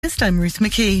I'm Ruth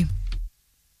McKee.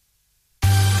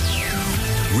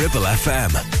 Ribble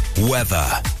FM. Weather.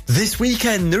 This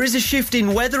weekend, there is a shift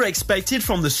in weather expected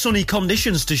from the sunny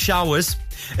conditions to showers.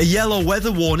 A yellow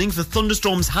weather warning for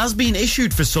thunderstorms has been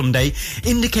issued for Sunday,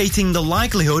 indicating the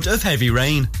likelihood of heavy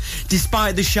rain.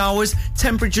 Despite the showers,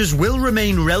 temperatures will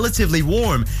remain relatively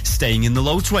warm, staying in the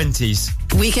low 20s.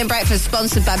 Weekend breakfast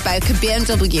sponsored by Bowker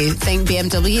BMW. Think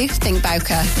BMW, think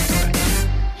Bowker.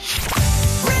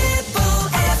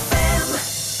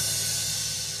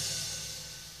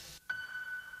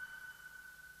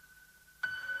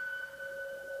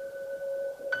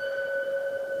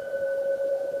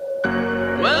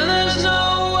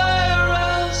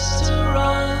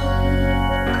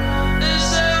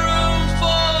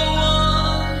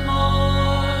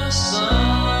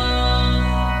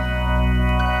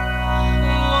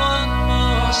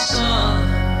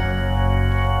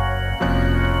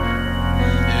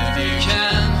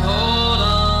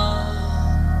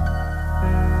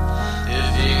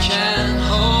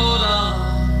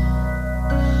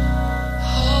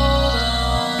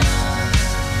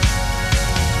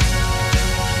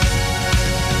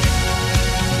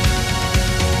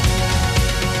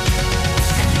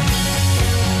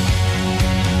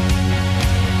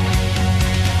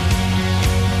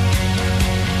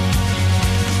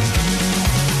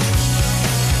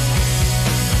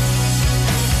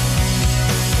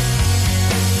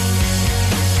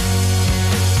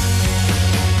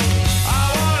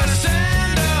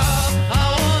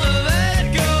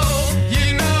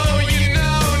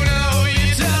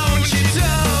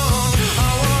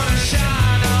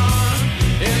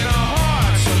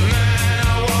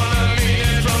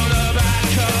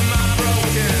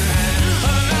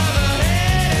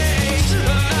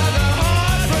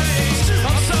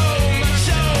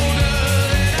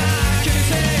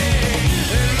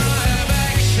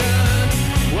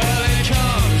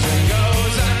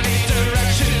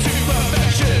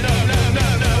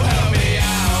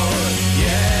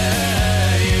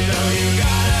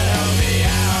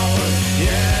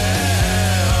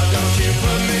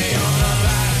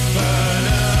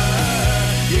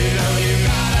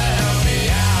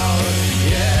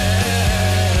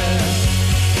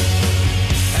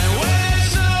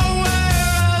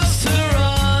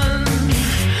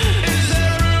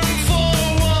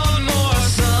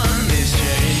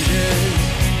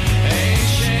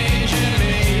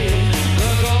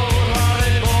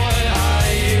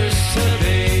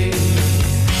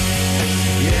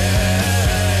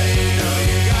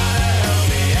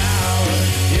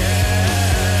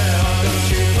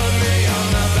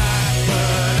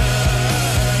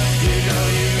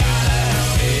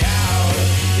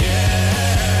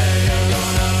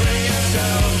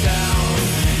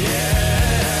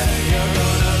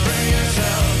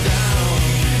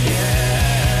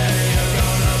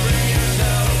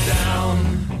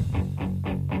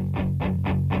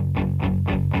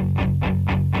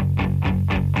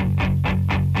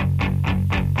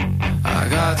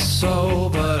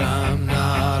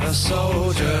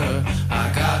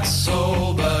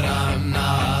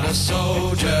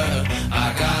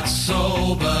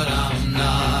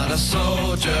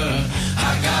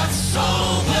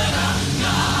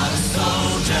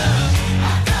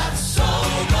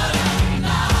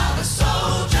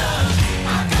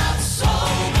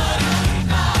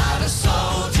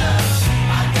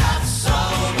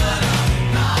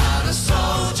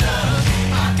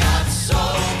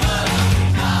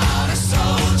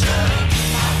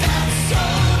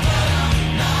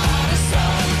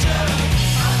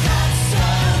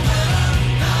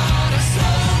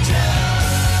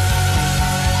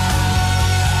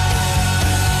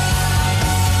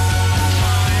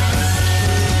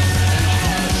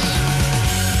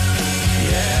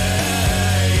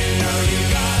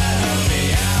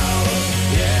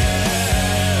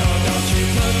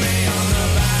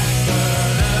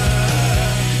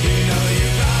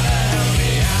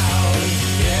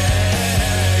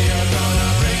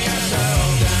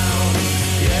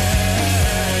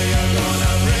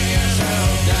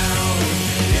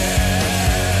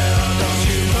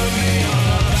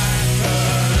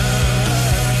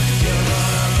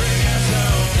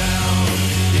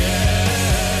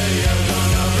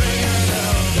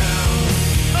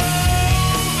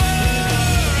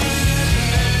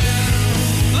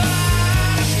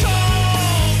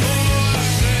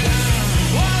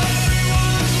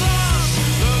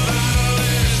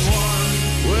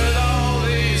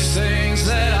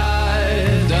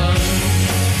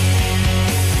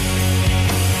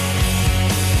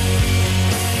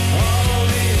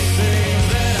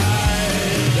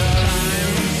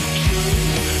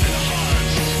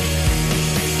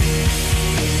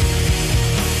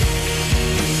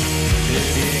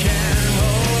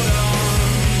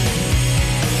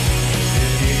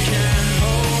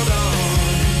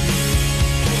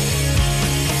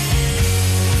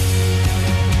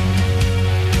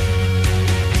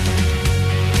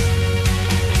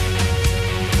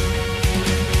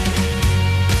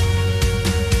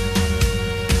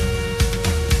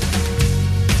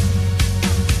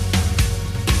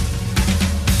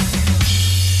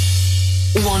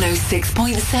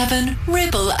 107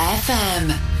 Ribble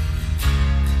FM.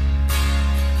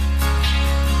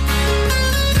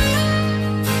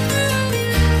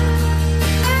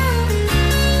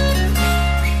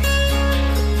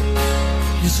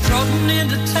 You're strutting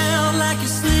into town like you're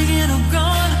slinging a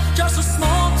gun. Just a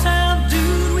small town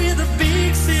dude with a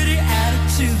big city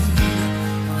attitude.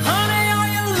 Honey, are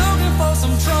you looking for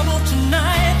some trouble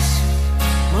tonight?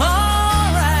 Well,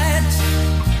 alright.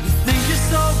 You think you're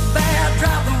so bad,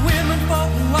 drive the women for a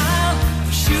while.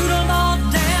 Shoot them all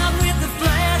down with the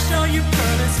flash on your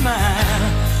pearly smile.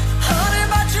 Honey,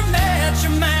 but you're mad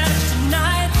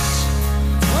tonight.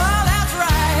 Well, that's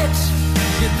right.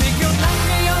 You think you'll knock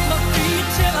me on my feet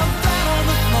till I'm flat on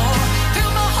the floor,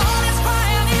 till my heart is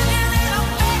crying in here and I'm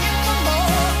begging for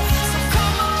more. So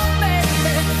come on,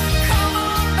 baby, come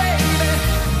on, baby,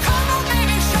 come on,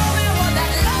 baby, show me what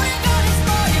that love you got is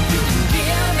for. If you can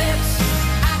give it,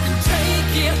 I can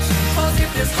take it. 'Cause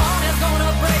if this heart is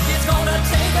gonna break, it's gonna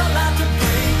take a lot to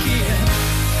break it.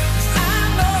 'Cause I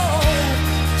know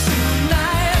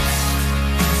tonight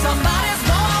somebody's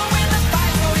gonna win the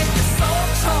fight. So if you're so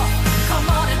tough, come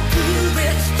on and prove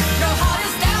it. Your heart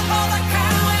is down for the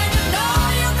count and you know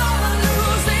you're gonna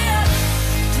lose it.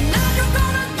 Tonight you're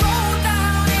gonna go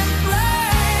down in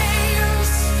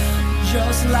flames,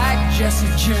 just like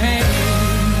Jesse James.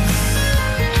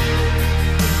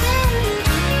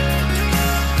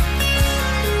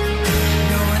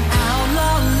 You're an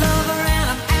outlaw lover and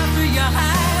I'm after your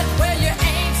hide. Where you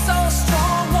ain't so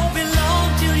strong, won't be long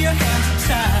till your hands are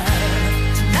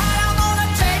tied. Tonight I'm gonna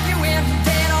take you in,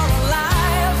 dead or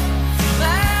alive.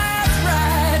 That's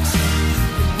right.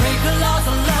 Break the laws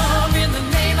of love in the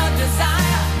name of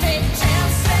desire. Take 10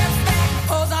 steps back,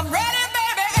 'cause I'm ready,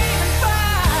 baby, aim and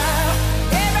fire.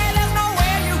 Baby, there's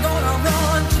nowhere you're gonna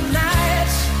run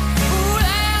tonight. Ooh,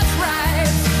 that's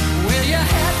right. Well, you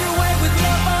had your way with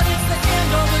love, but it's the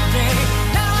end of the day.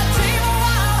 Now a team of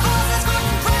wild horses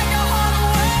couldn't drag your heart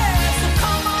away. So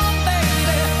come on,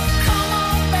 baby, come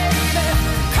on, baby,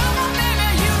 come on, baby.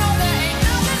 You know there ain't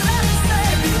nothing left to say.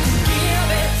 If you can give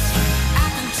it, I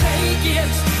can take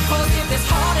it. 'Cause if this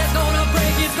heart is gonna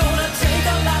break, it's gonna take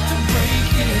a lot to break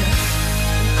it.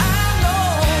 I know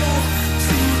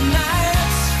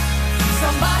tonight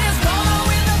somebody's gonna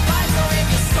win the fight. So if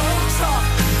you're so tough,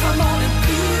 come on and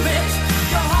prove it.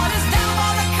 Your heart is down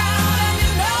for the count and you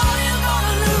know you're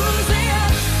gonna lose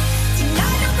it.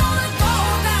 Tonight you're gonna go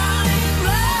down in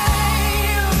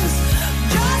flames,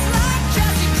 just like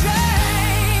Jesse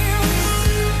James.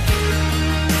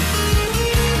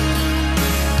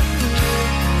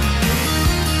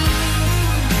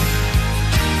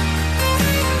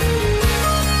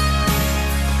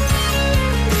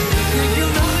 Think you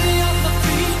knock me off my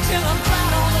feet till I'm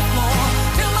flat on the floor,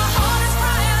 till my heart is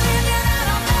crying in it and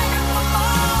I'm begging for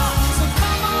more. So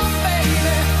come on,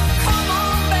 baby, come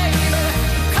on, baby,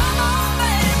 come on,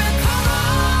 baby, come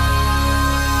on.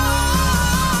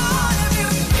 If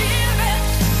you give it,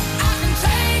 I can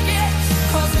take it.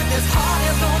 'Cause if this heart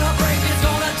is gonna break, it's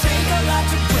gonna take a lot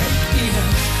to break it.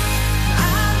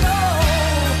 I know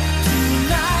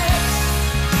tonight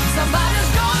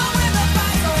somebody's gonna win the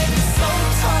fight. So if it's so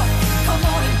tough, come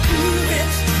on and prove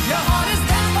it. Your heart is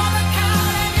down for the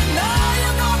count and you know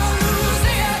you're gonna lose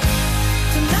it.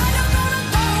 Tonight you're gonna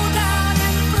go down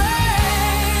in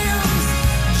flames,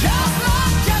 just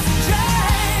like Jesse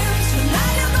James.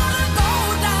 Tonight you're gonna go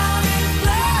down in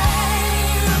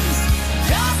flames,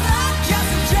 just like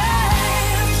Jesse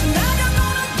James. Tonight you're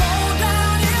gonna go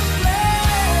down in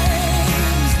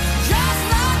flames, just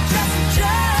like Jesse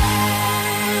James.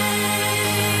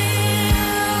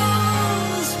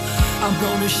 I'm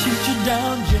gonna shoot you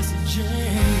down, Jesse James.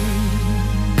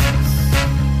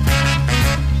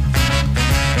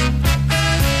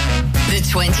 The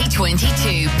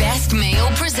 2022 Best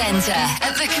Male Presenter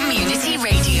at the Community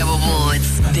Radio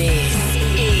Awards. This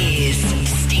is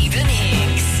Stephen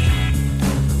Higgs.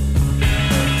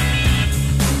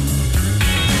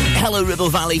 Hello, Ribble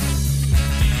Valley.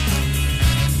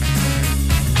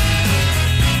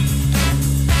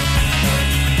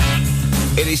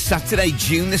 It is Saturday,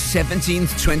 June the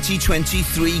 17th,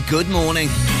 2023. Good morning.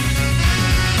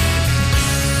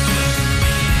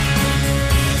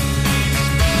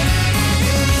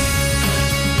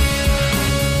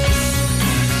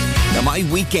 Now, my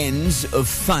weekends of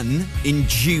fun in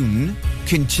June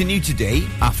continue today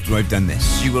after I've done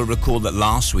this. You will recall that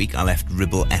last week I left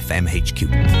Ribble FM HQ.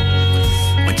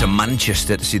 Went to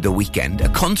Manchester to see The Weeknd, a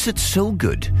concert so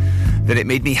good that it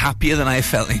made me happier than I have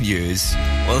felt in years.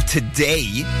 Well,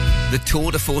 today, the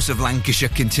tour de force of Lancashire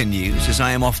continues as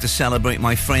I am off to celebrate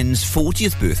my friend's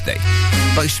 40th birthday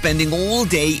by spending all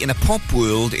day in a pop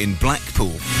world in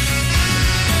Blackpool.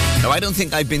 Now, I don't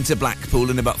think I've been to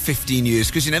Blackpool in about 15 years,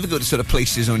 because you never go to sort of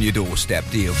places on your doorstep,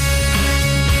 do you?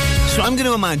 So I'm going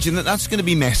to imagine that that's going to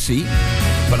be messy,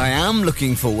 but I am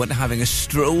looking forward to having a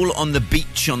stroll on the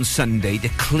beach on Sunday to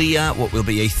clear what will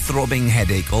be a throbbing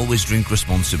headache. Always drink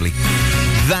responsibly.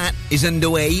 That is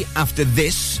underway after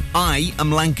this. I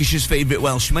am Lancashire's favourite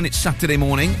Welshman. It's Saturday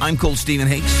morning. I'm called Stephen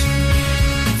Higgs.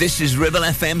 This is Ribble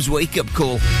FM's Wake Up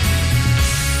Call.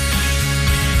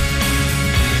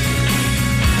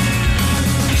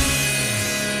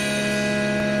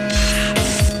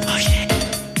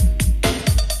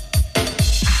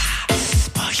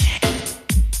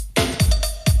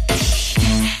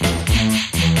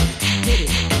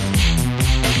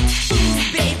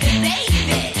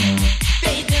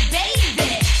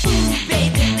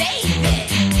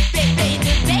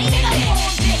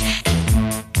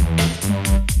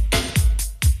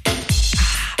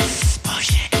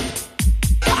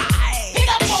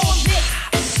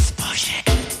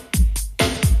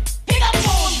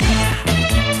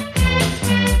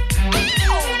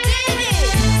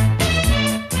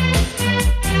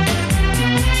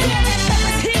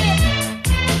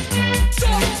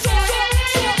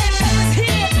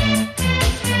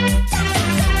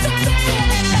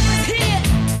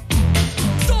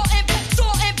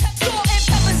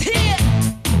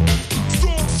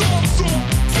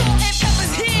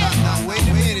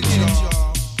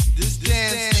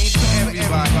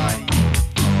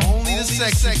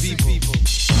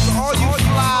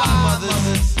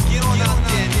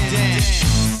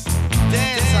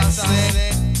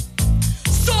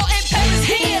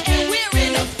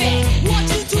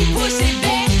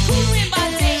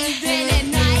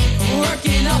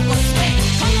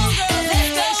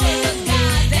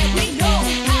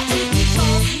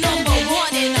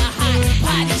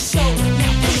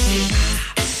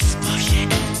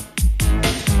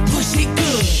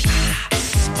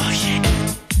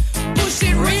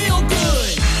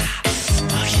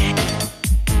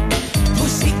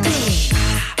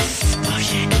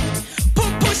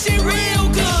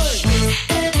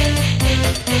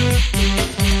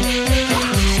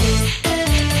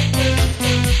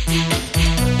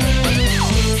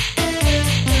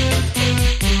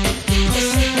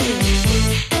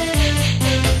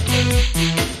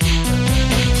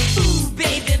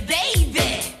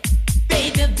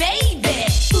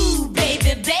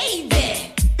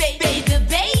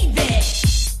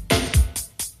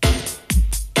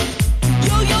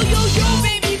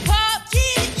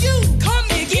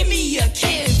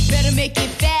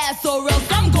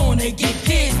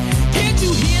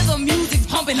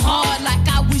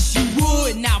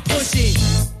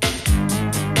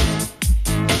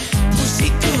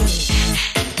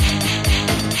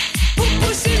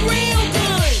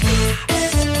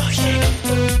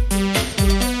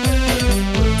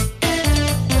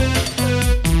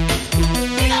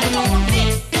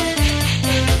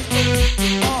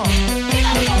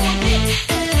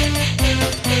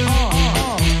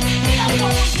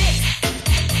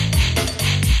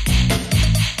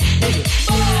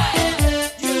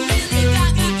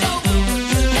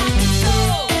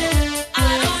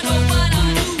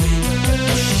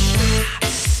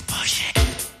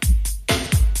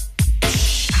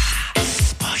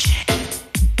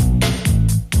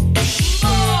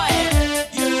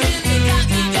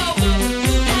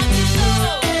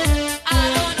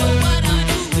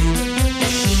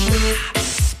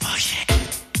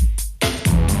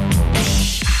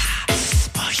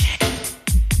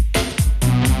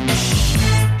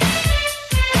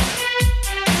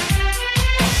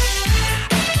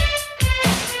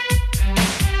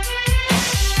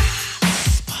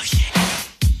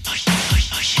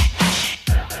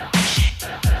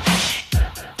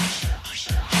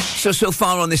 So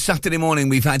far on this Saturday morning,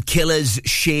 we've had Killers,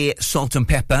 Shea, Salt and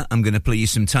Pepper. I'm going to play you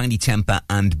some Tiny Temper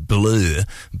and Blur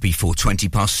before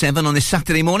 7:20 on this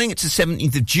Saturday morning. It's the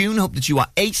 17th of June. Hope that you are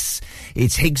ace.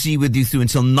 It's Higgsy with you through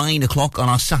until 9 o'clock on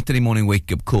our Saturday morning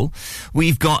wake-up call.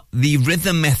 We've got the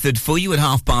rhythm method for you at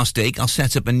 8:30. I'll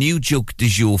set up a new joke du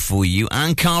jour for you,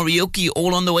 and karaoke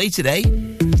all on the way today.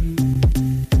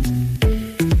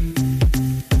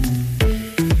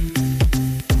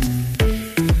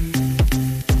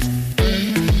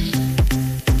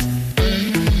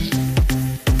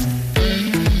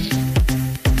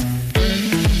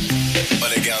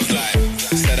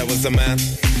 A man,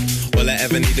 all I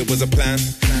ever needed was a plan.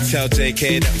 Tell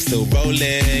JK that I'm still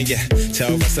rolling, yeah.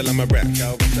 Tell Russell I'm a rap,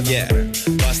 yeah.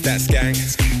 Bust that gang,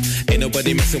 ain't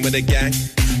nobody messing with a gang.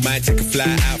 Might take a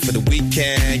fly out for the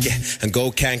weekend, yeah. And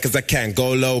go can, cause I can.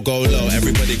 Go low,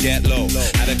 everybody get low.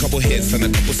 Had a couple hits and a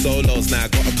couple solos. Now I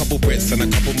got a couple Brits and a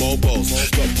couple mobiles.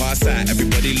 Drop past that,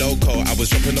 everybody loco. I was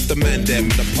dropping off the man them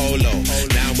with the polo.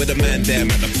 Now I'm with the man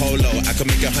them at the polo. I can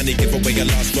make a honey give away your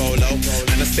last rolo.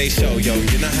 And I stay show, yo,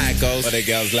 you know how it goes. What the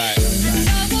girls like? I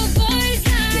know what boys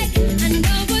like, I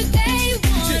know what they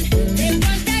want. They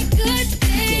want that good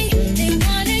thing, they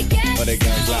wanna get What the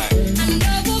girls like? I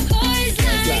know what boys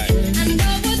like, I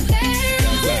know what they're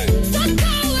on. So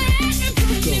go ahead and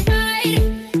prove me right.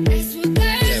 That's what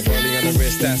girls Yeah, rolling on the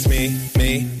wrist, that's me.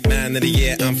 Man of the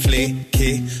year, I'm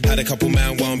fleeky. Had a couple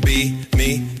man won't be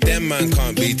me. Them man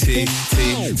can't be T.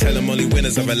 Tell them only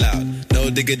winners are allowed. No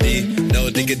diggity, no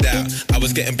dig it out. I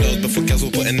was getting blows before girls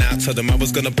were putting out. Told them I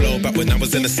was gonna blow back when I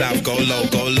was in the south. Go low,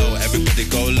 everybody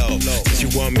go low. Since you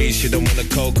want me, she don't want a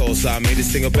cocoa. So I made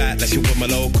this single back like she want my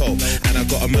loco. And I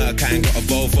got a Merc, I ain't got a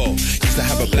Volvo. Used to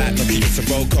have a black Nokia, it's a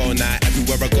Roco. Now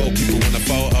everywhere I go, people want a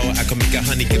photo. I can make a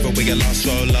honey give away a lost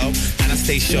solo. And I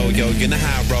stay show, yo, you know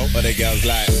how I roll. What the girls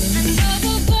like? I know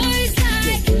what boys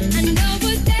like, I know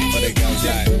what they What the girls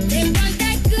like? They want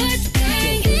that good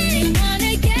thing, they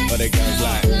wanna get What the girls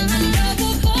like? I know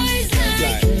what boys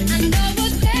like, I know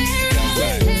what they're on.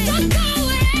 So go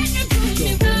ahead and prove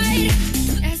me right.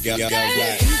 That's what girls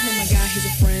like. Oh my God, he's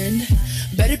a friend.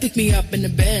 Better pick me up in the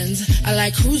Benz. I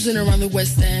like cruising around the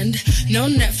West End. No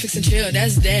Netflix and chill,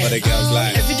 that's dead. What the girls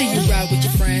like? Every day you ride with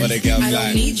your friends. What the girls I don't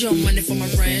like? need your money for my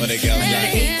rent. What the girls I'm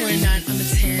like? an 8 or a 9, I'm a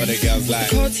 10. What the girls like?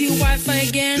 Call to your Wi-Fi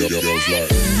again. I know what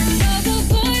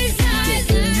boys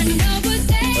like, I know what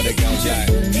they What the girls like?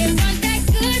 They want that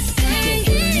good thing,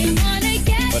 they wanna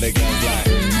get What the girls like?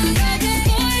 I know what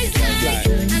boys like,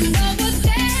 I know what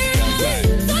they're on.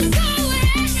 So go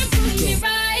ahead and prove me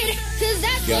right, 'cause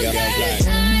that's what girls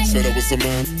like. Said I was a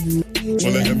man.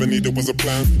 All I ever needed was a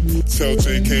plan. Tell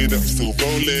JK that I'm still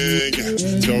rolling.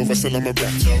 Yeah. Tell Russell I'm a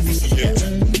rat. Yeah.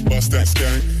 Bust that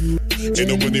gang. Ain't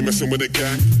nobody messing with a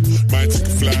gang. Might take a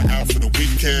fly out for the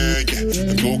weekend.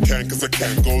 Yeah. And go can, cause I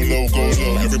can. Go low.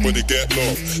 Everybody get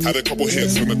low. Had a couple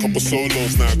hits and a couple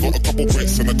solos. Now I got a couple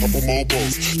Brits and a couple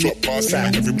mobiles. Drop past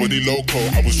that, everybody loco.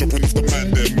 I was dropping off the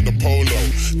man them in the polo.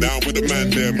 Now I'm with the man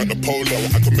them at the polo.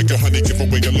 I can make a honey give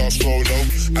away your last solo.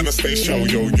 And I stay show,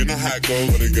 yo, you know how it goes.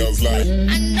 What the girls like?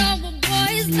 I know what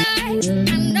boys like,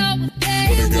 I know what they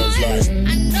What the girls want. like?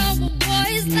 I know what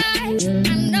boys like,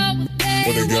 I know what they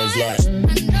What the girls want. like?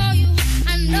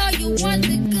 I know you want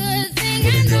the good thing.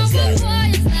 What the I know girls what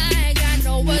like? boys like, I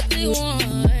know what they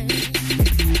want.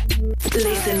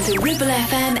 Listen to Ribble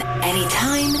FM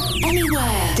anytime,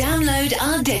 anywhere. Download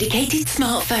our dedicated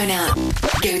smartphone app.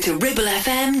 Go to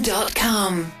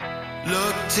ribblefm.com.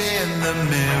 Looked in the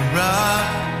mirror,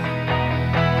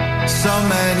 so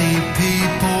many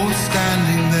people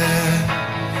standing there.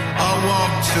 I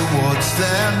walked towards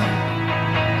them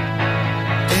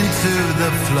into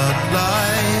the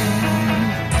floodlights.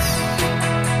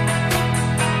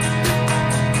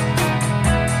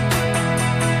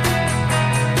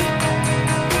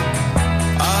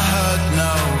 I heard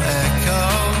no echo.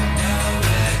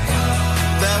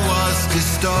 There was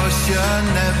distortion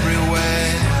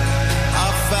everywhere. I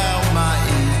felt my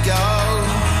ego.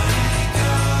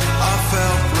 I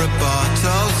felt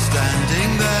Roberto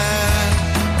standing there.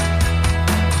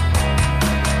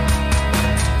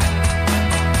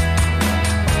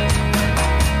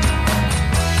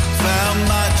 Found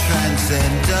my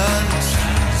transcendence.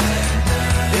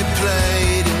 It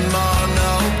played in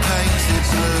mono painted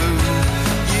blue.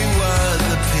 You were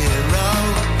the hero.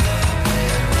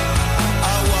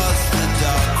 I was the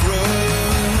dark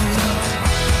room.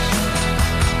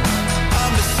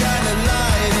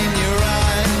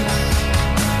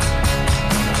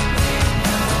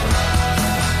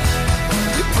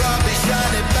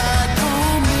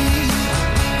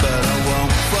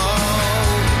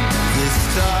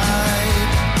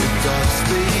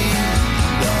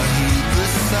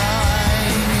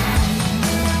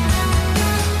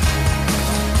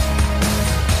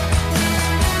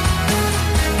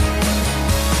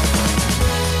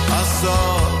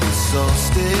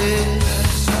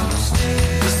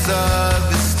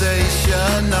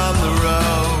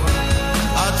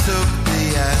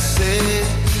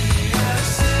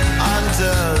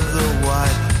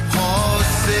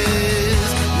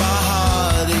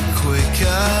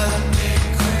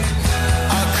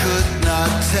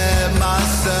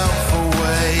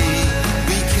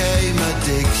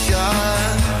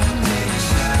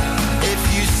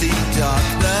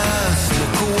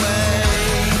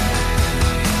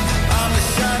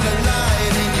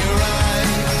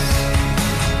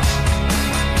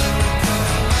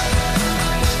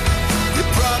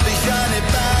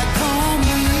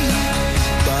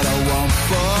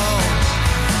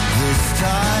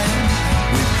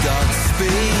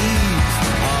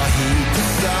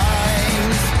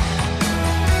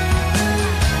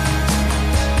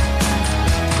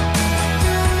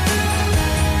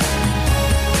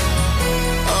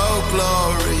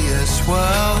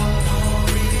 world.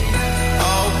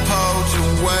 Old Polja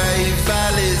Way,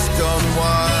 valleys gone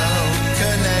wild.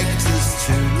 Connect us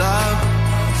to love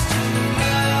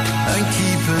and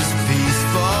keep us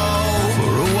peaceful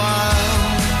for a while.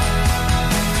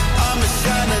 I'm a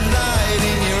shining light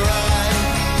in your eye.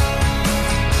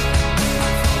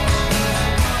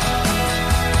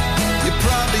 You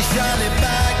probably shine it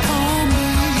back on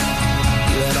me,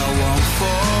 but I won't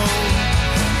fall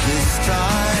this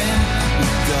time.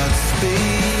 With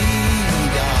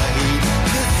Godspeed, I heed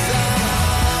the sign.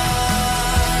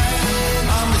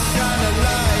 I'm a shining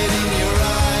light in your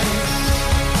eye.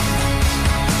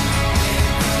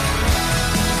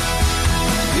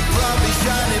 You probably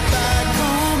shine it back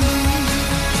on me,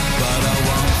 but I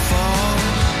won't fall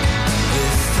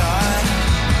this time.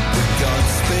 With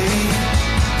Godspeed,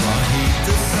 I heed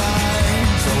the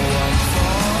signs. I won't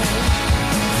fall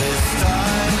this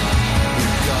time.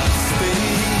 With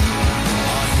Godspeed, I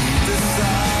heed the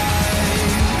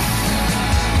signs.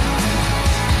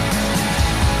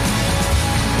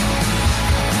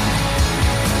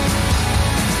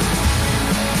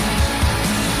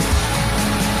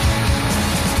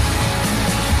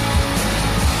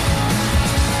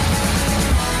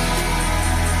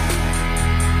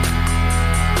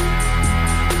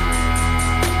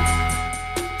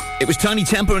 It was Tiny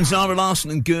Temper and Zara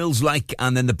Larsson and Girls Like,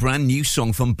 and then the brand new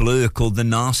song from Blur called The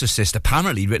Narcissist,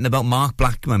 apparently written about Mark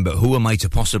Blackman, but who am I to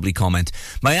possibly comment?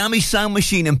 Miami Sound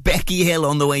Machine and Becky Hill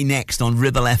on the way next on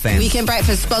Ribble FM. Weekend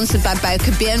Breakfast sponsored by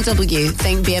Bowker BMW.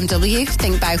 Think BMW,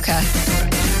 think Bowker.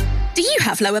 Do you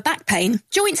have lower back pain,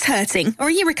 joints hurting, or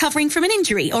are you recovering from an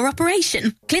injury or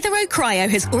operation? Clitheroe Cryo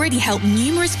has already helped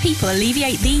numerous people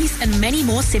alleviate these and many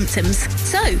more symptoms.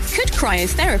 So, could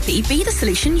cryotherapy be the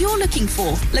solution you're looking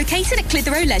for? Located at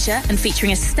Clitheroe Leisure and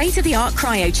featuring a state-of-the-art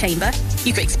cryo chamber,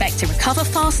 you can expect to recover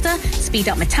faster, speed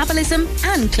up metabolism,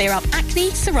 and clear up acne,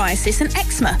 psoriasis, and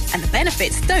eczema. And the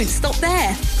benefits don't stop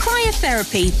there.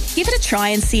 Cryotherapy. Give it a try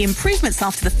and see improvements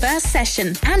after the first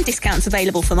session, and discounts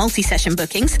available for multi-session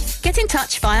bookings. Get in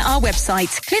touch via our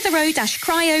website,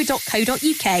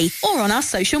 clitheroe-cryo.co.uk, or on our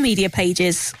social media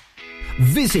pages.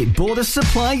 Visit Border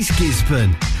Supplies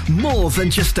Gisborne. More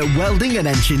than just a welding and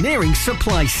engineering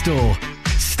supply store.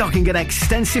 Stocking an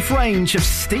extensive range of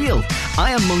steel,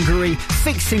 ironmongery,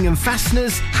 fixing and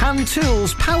fasteners, hand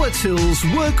tools, power tools,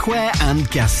 workwear and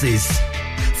gases.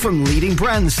 From leading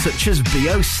brands such as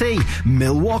BOC,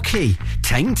 Milwaukee,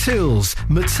 Tang Tools,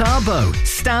 Metabo,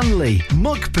 Stanley,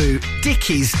 Muck Boot,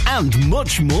 Dickies and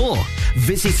much more.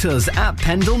 Visit us at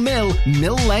Pendle Mill,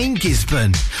 Mill Lane,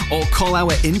 Gisborne, or call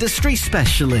our industry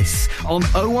specialists on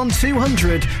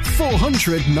 01200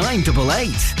 400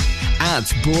 988.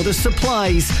 At Border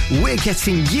Supplies, we're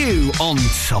getting you on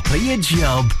top of your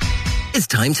job. It's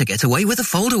time to get away with a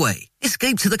foldaway.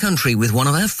 Escape to the country with one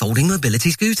of our folding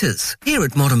mobility scooters. Here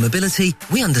at Modern Mobility,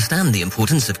 we understand the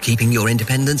importance of keeping your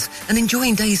independence and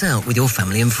enjoying days out with your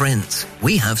family and friends.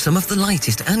 We have some of the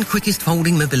lightest and quickest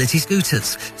folding mobility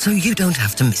scooters, so you don't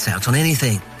have to miss out on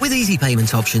anything. With easy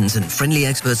payment options and friendly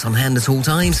experts on hand at all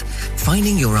times,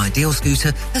 finding your ideal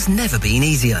scooter has never been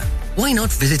easier. Why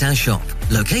not visit our shop,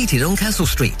 located on Castle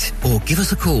Street, or give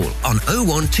us a call on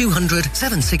 01200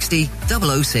 760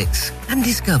 006 and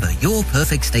discover your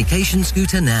perfect staycation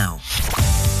scooter now.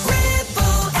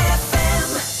 Ribble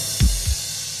FM.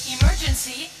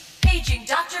 Emergency. Paging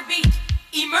Dr. Beat.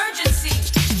 Emergency.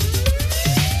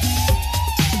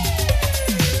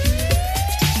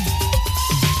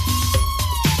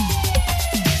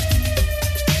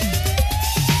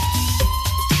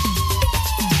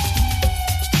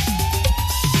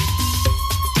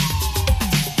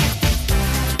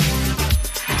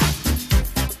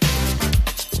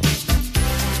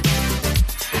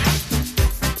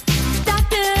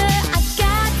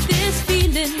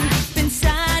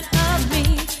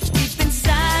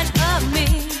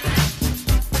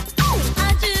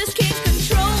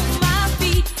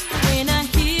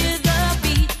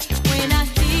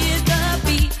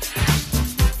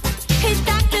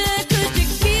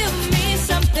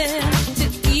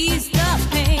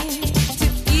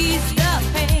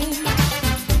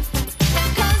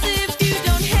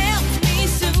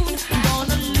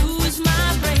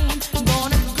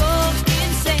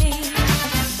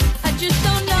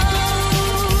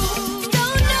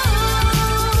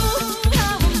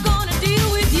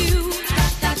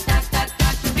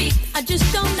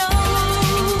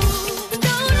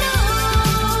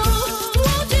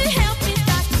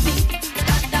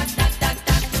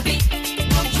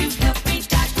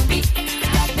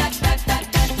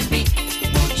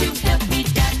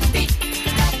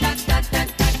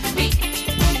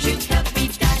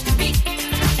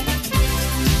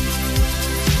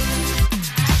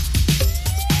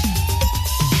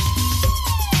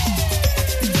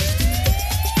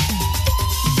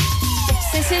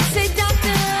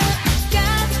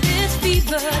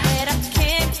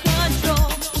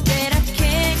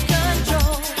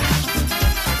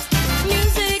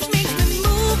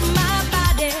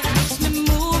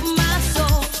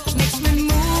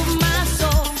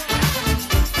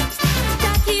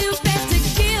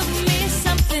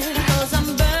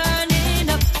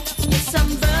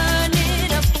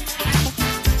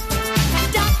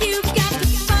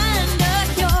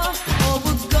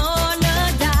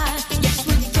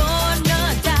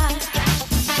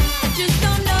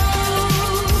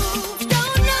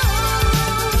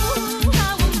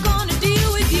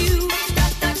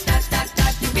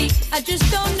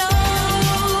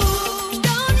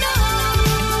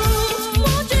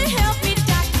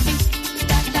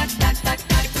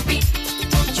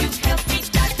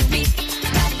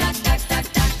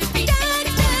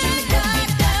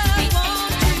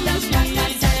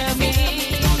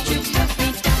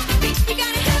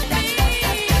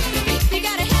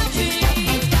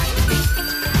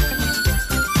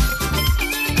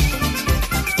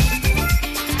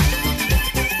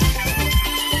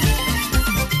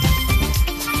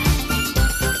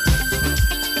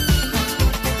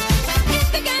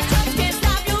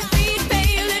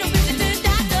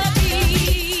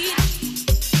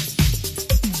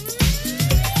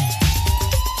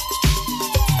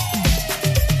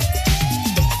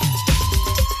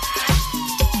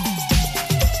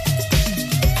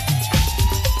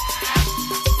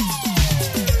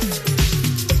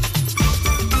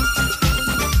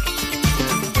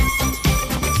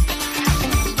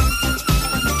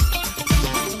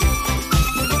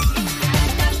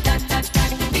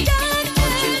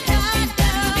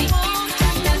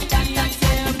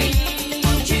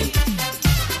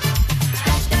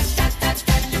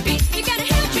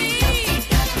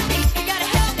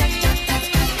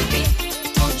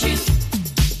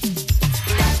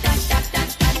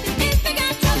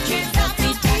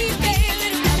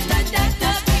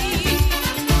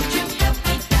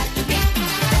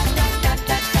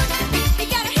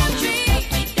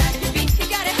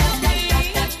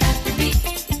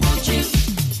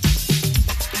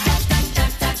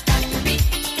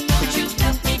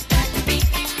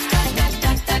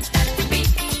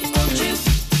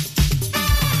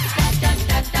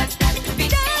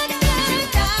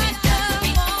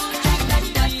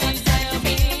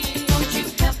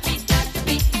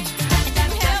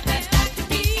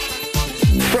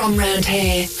 From round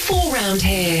here, for round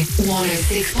here,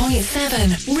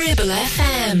 106.7 Ribble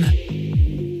FM.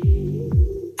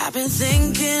 I've been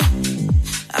thinking,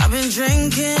 I've been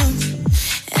drinking,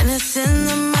 and it's in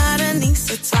the mind underneath,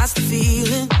 so toss the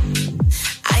feeling.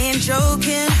 I ain't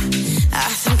joking, I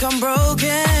think I'm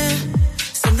broken.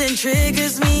 Something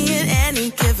triggers me at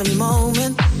any given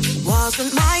moment.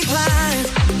 Wasn't my plan,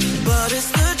 but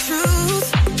it's the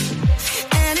truth.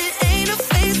 And it ain't a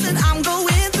phase that I'm going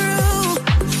through.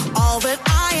 All that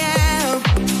I am,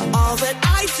 all that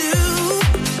I do,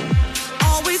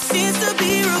 always seems to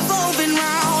be revolving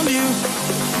around you.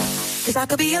 'Cause I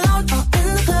could be alone or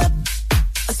in the club,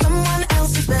 or someone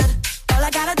else's bed. All I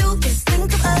gotta do is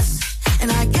think of us,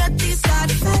 and I get these side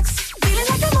effects. Feeling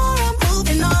like the more I'm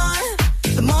moving on,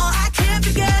 the more I can't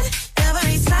forget.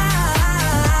 Every time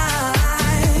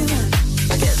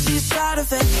I get these side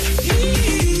effects.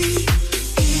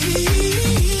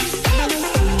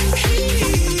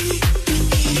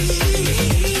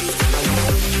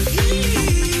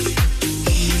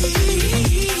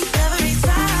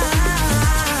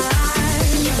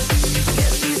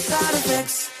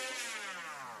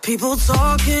 People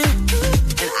talking,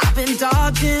 and I've been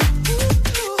dodging.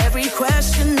 Every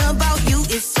question about you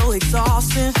is so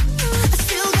exhausting. I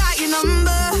still got your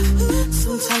number.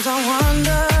 Sometimes I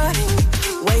wonder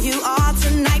where you are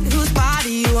tonight, whose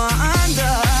body you are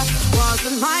under.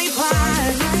 Wasn't my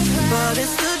plan, but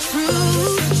it's the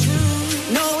truth.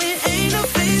 No, it ain't a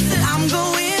phase that I'm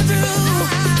going through.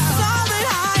 It's all that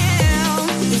I am,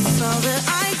 it's all that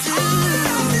I do.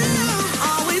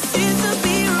 Always seems to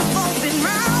be revolving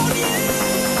round you.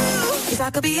 'Cause I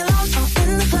could be alone or in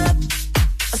the club,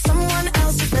 or someone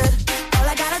else's bed. All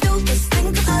I gotta do is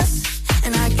think of us,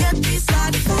 and I get these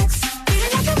side effects.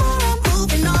 Feeling like the more I'm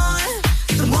moving on,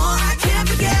 the more I can't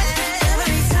forget.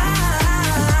 Every time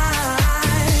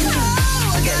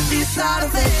I get these side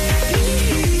effects.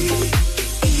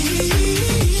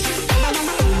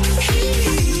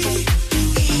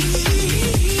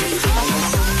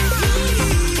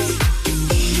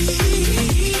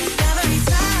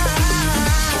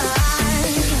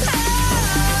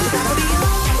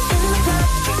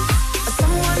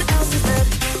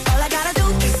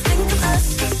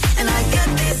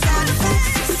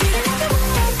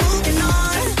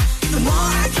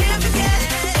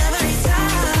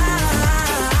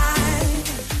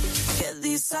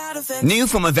 New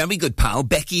from a very good pal,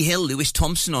 Becky Hill, Lewis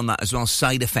Thompson on that as well,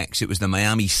 Side Effects. It was the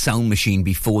Miami Sound Machine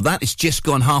before that. It's just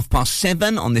gone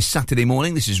 7:30 on this Saturday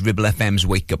morning. This is Ribble FM's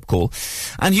Wake Up Call.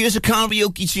 And here's a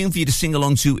karaoke tune for you to sing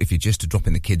along to if you're just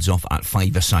dropping the kids off at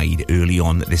 5-a-side early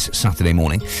on this Saturday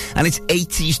morning. And it's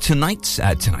 80s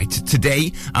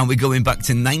today, and we're going back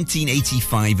to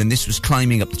 1985, and this was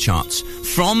climbing up the charts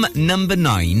from number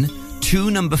 9 to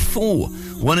number 4.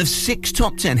 One of 6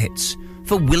 top 10 hits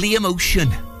for William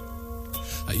Ocean.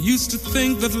 I used to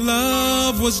think that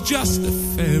love was just a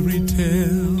fairy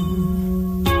tale,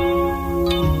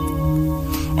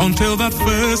 until that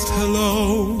first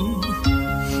hello,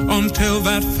 until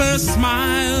that first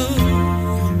smile.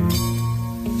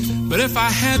 But if I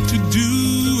had to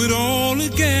do it all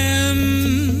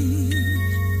again,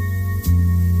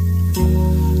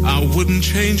 I wouldn't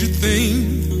change a thing,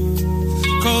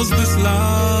 'cause this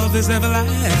love is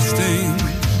everlasting.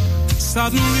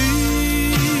 Suddenly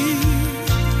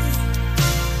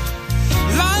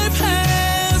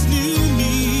has new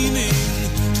meaning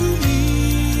to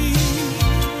me.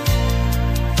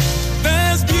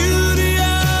 There's beauty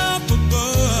up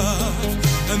above,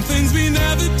 and things we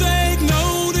never take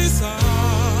notice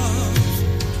of.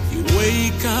 You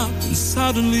wake up and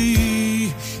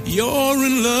suddenly you're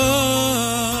in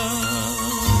love.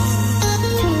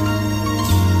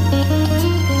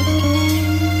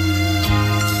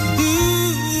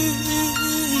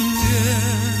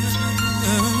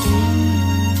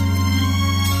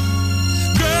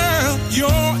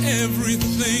 You're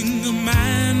everything a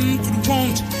man could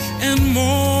want and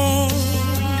more.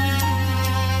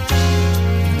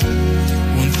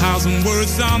 1,000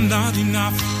 words are not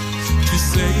enough to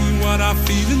say what I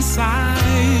feel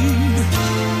inside.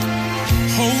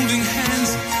 Holding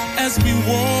hands as we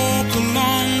walk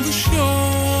along the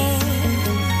shore.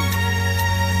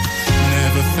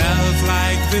 Never felt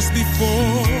like this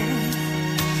before.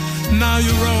 Now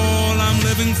you're all I'm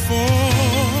living for.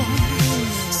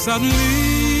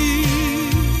 Suddenly,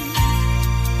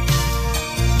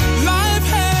 life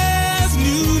has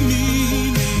new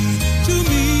meaning to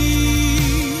me.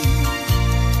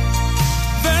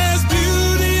 There's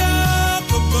beauty up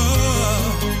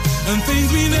above, and things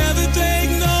we never take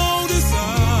notice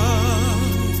of.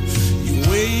 You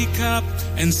wake up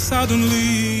and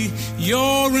suddenly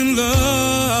you're in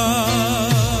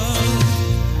love.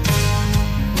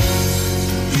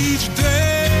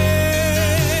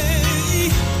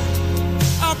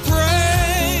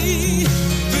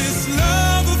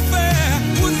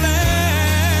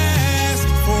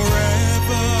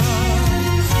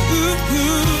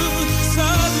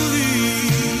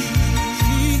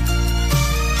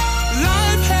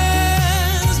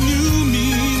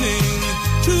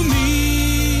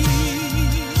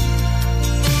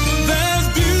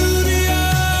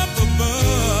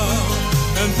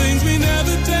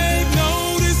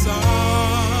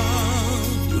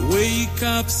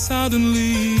 up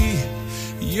suddenly,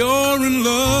 you're in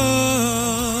love.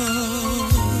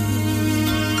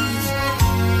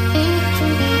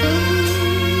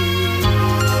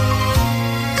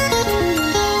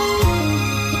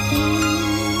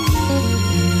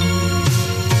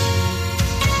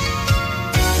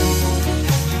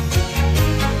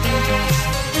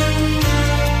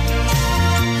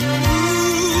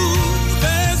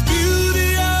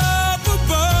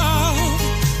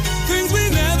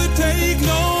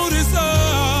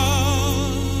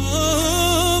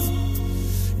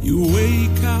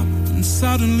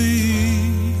 Suddenly,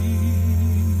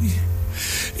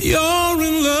 you're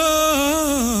in love.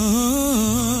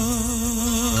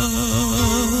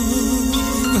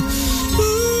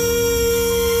 Ooh.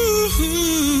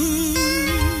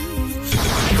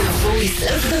 The voice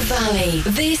of the valley.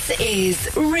 This is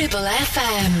Ribble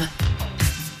FM.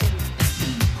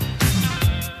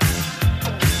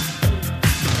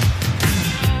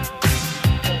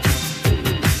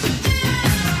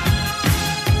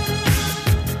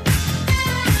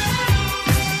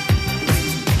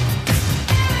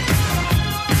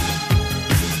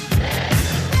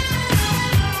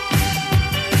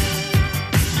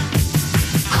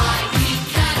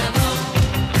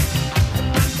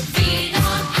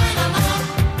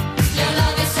 Your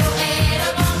love is so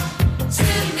edible to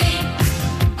me.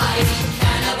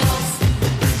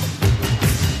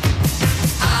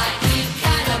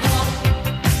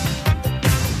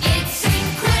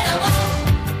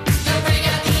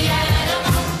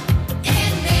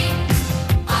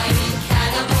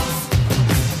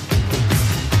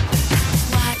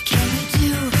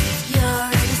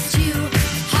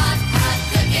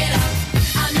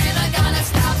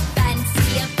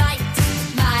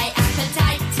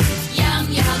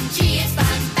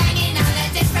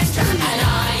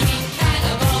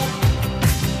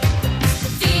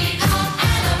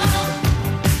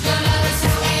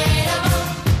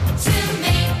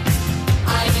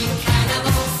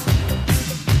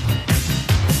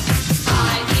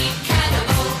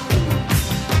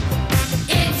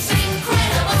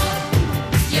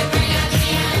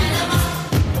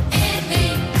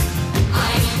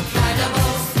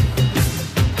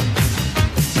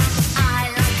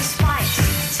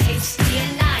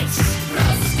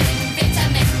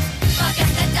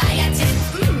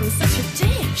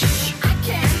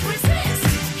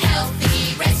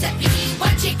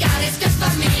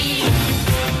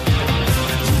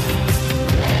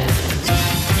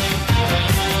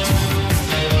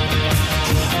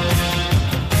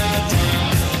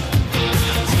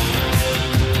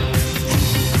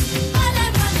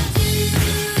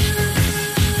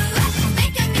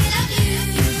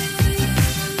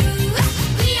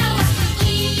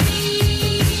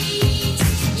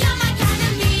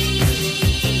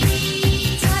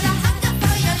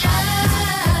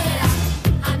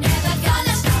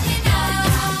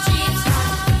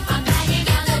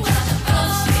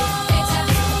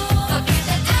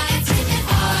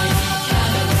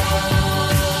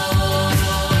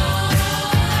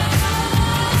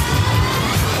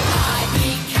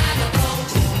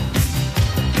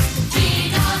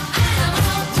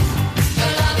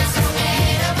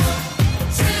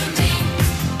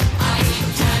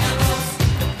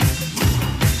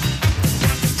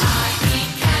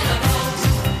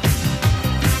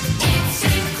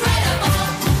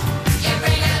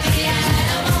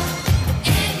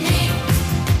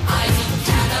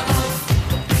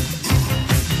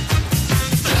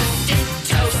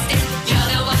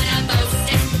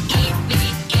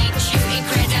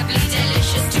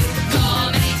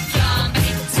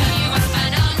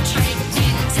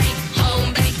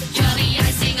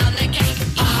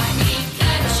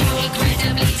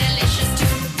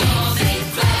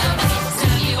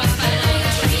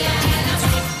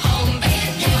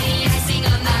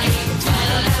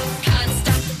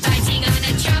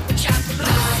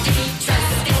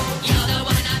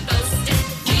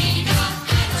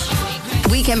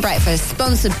 Weekend Breakfast,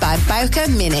 sponsored by Bowker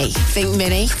Mini. Think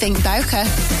Mini, think Bowker.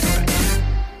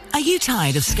 Are you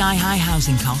tired of sky-high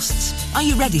housing costs? Are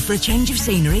you ready for a change of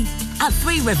scenery? At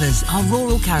Three Rivers, our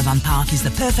rural caravan park is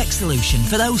the perfect solution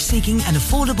for those seeking an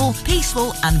affordable,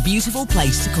 peaceful and beautiful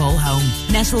place to call home.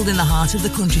 Nestled in the heart of the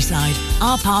countryside,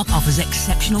 our park offers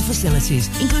exceptional facilities,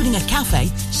 including a cafe,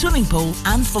 swimming pool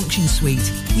and function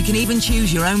suite. You can even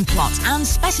choose your own plot and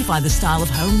specify the style of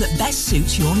home that best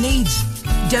suits your needs.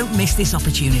 Don't miss this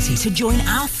opportunity to join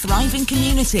our thriving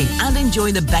community and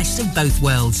enjoy the best of both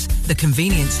worlds, the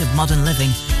convenience of modern living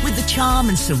with the charm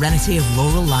and serenity of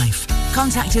rural life.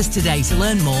 Contact us today to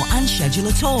learn more and schedule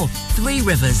a tour. Three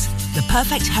Rivers, The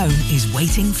perfect home is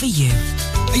waiting for you.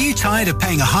 Are you tired of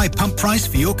paying a high pump price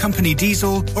for your company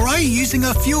diesel? Or are you using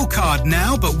a fuel card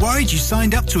now but worried you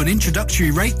signed up to an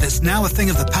introductory rate that's now a thing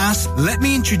of the past? Let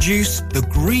me introduce the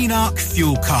Green Arc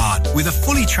Fuel Card. With a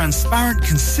fully transparent,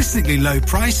 consistently low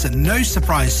price and no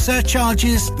surprise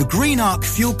surcharges, the Green Arc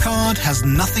Fuel Card has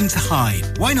nothing to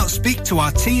hide. Why not speak to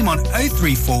our team on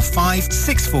 0345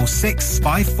 646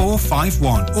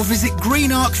 5451 or visit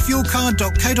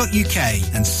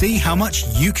greenarcfuelcard.co.uk and see how much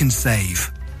you can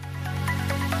save.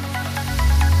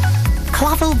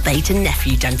 Clavel Bait and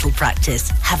Nephew Dental Practice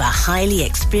have a highly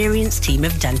experienced team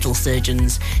of dental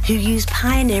surgeons who use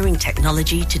pioneering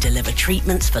technology to deliver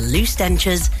treatments for loose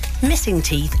dentures, missing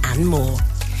teeth and more.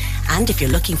 And if you're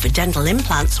looking for dental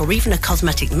implants or even a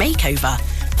cosmetic makeover,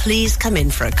 please come in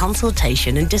for a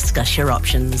consultation and discuss your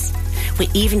options. We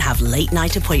even have late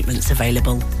night appointments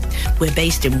available. We're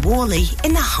based in Worley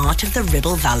in the heart of the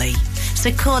Ribble Valley.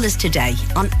 So call us today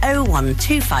on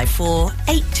 01254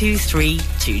 823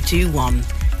 221.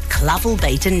 Clavel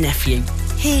Bait and Nephew,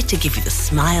 here to give you the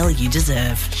smile you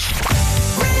deserve.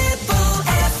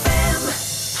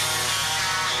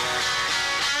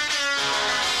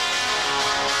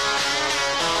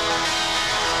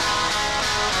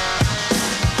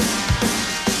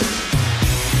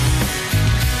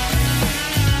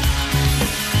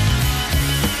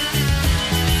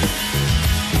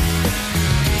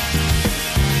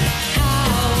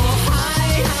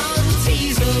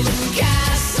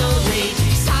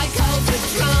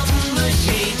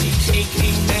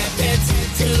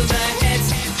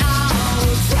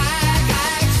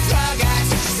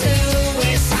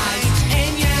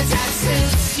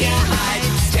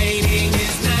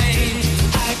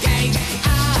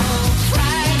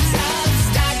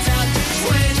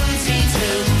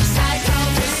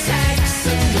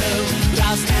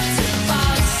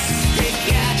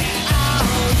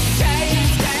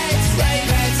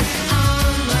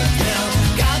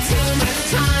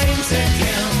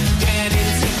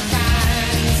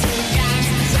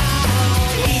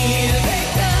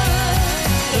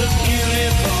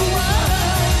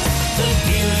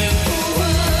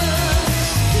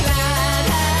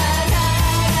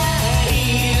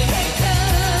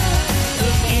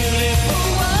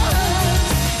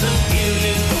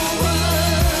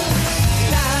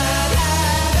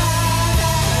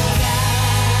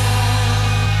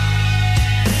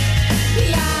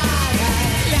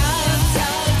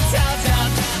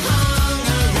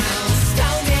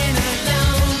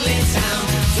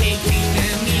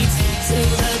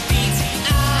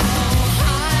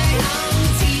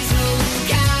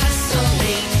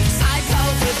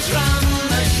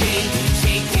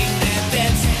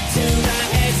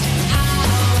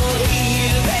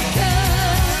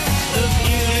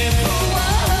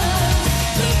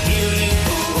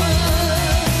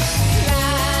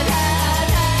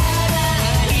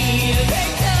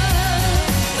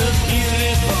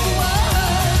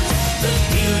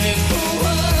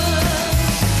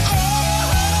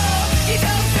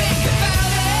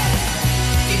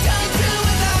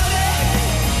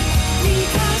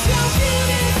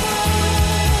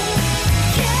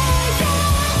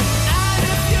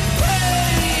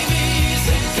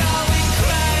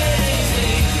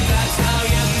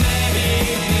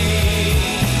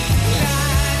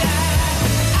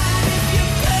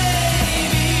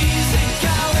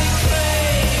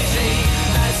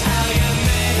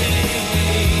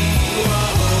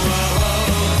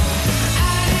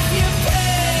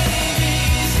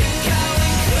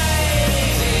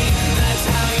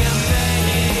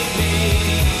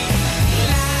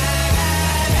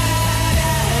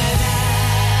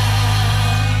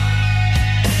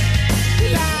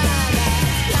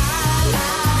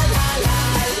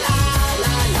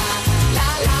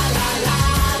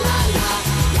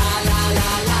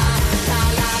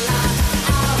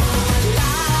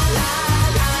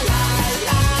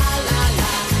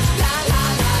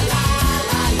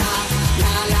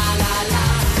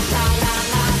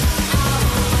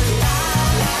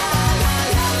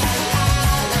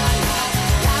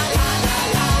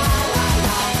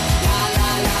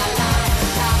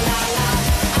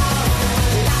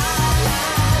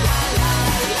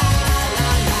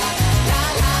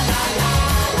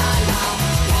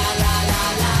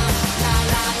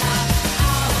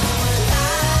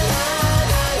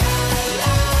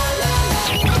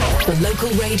 Local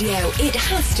radio, it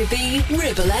has to be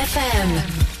Ribble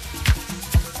FM.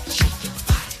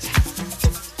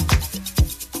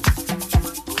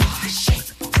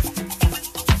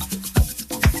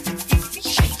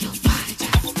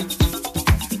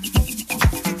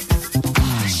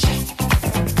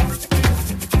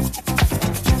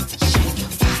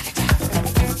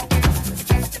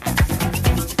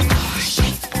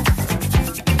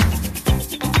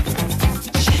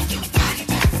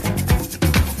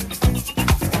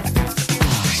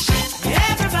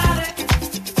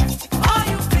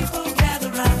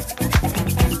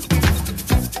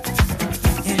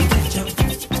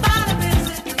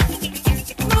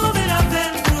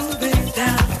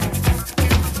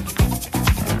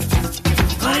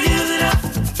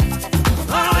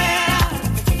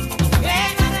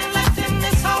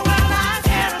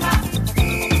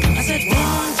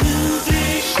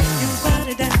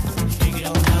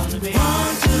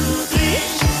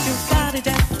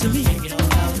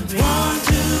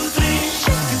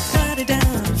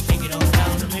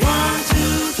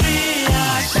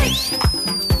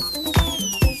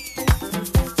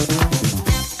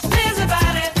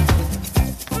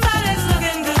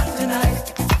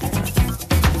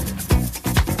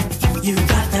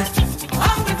 got that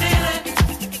hungry feeling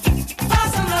for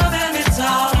some love and it's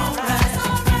alright.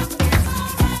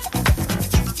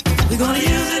 We're gonna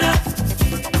use it up,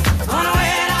 gonna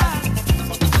wear it out.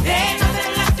 There ain't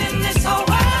nothing left in this whole world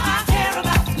I care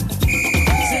about.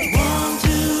 Say 1,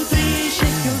 2, 3,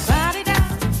 shake your body down.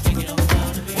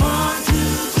 1, 2,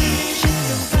 3, shake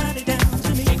your body down to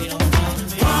me.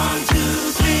 1,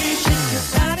 2, 3, shake your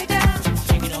body down.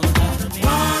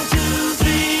 1, 2,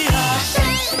 3, shake.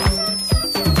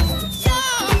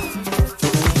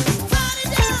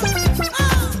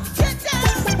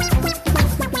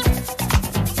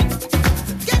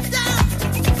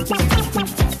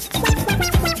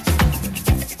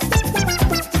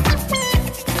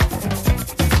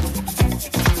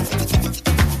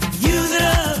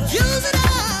 Use it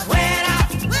up, wear it out.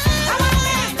 Come on,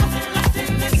 ain't nothing left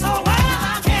in this whole world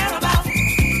I care about.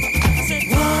 I said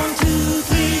 1, 2,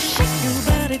 3, shake your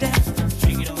body down.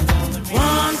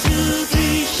 1, 2,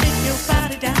 3, shake your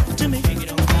body down to me. 1,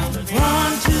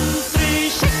 2, 3,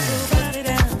 shake your body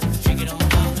down.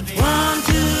 1,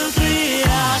 2, 3,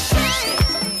 shake.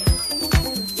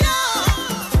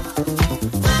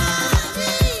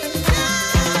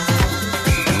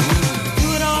 Do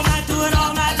it all night, do it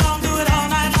all night long, do it all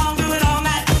night long, do it all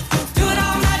night. Do it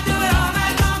all night, do it all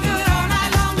night long, do it all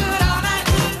night long, do it all night.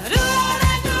 Do it all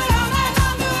night, do it all night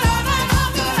long, do it all night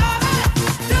long, do it all night.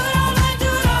 Do it all night, do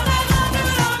it all night long, do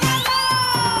it all night long.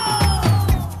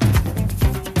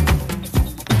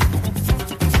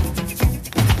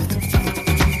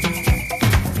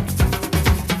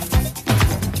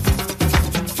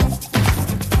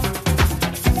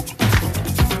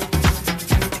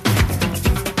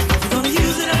 Gonna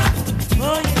use it up,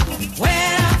 oh yeah,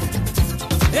 wear it out.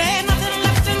 There ain't nothing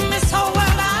left in this whole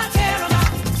world I care about.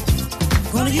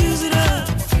 Gonna use it up,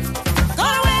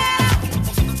 gonna wear it out.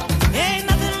 There ain't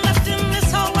nothing left in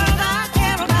this whole world I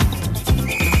care about.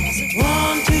 I said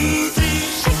 1, 2, 3,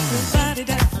 shake your body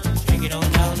down. Shake it on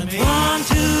down to me. 1,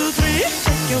 2, 3,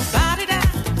 shake your body down.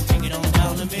 Shake it on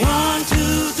down to me. 1,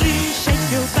 2, 3, shake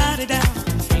your body down.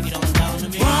 Shake it on down to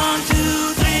me. 1,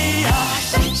 2, 3,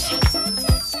 shake.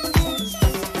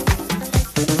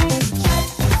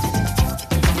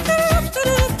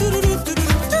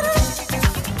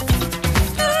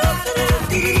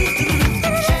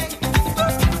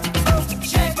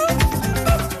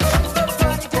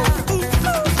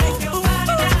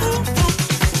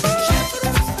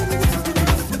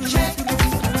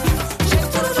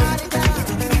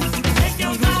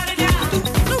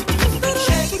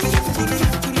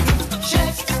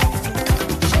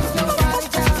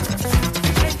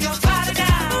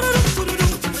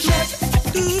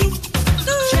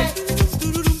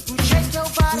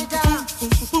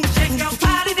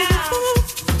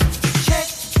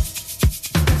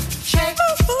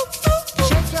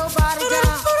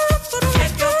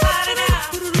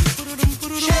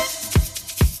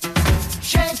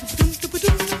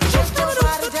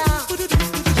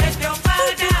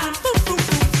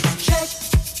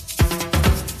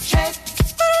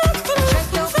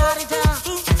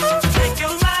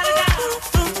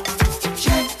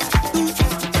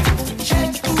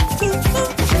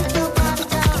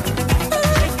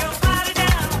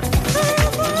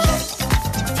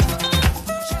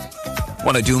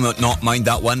 Well, I do not mind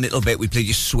that one little bit. We played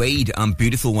you Suede and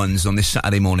Beautiful Ones on this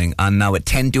Saturday morning. And now at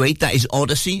 10 to 8, that is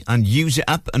Odyssey. And use it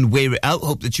up and wear it out.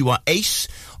 Hope that you are ace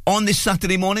on this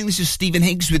Saturday morning. This is Stephen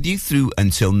Higgs with you through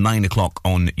until 9 o'clock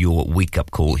on your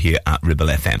wake-up call here at Ribble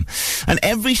FM. And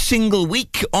every single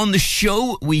week on the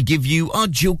show, we give you our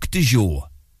joke du jour.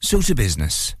 So to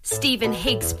business. Stephen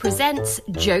Higgs presents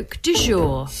Joke du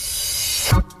Jour.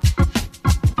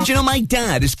 Do you know my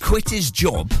dad has quit his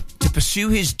job to pursue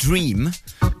his dream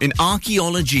in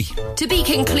archaeology? To be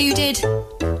concluded.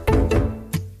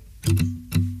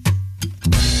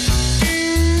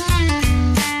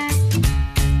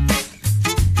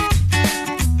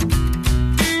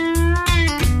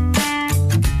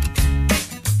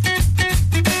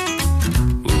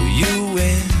 Well, you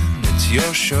win, it's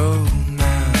your show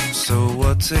now, so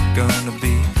what's it gonna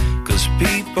be? 'Cause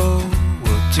people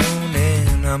will tune in.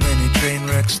 How many train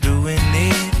wrecks do we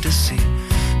need to see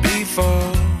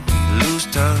before we lose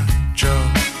touch?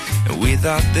 Oh, and we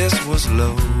thought this was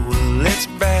low. Well, it's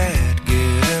bad,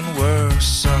 getting worse.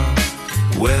 So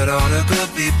where'd all the good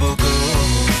people go?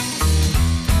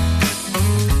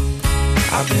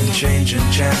 I've been changing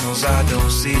channels, I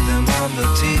don't see them on the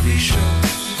TV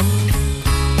shows.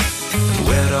 And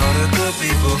where'd all the good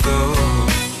people go?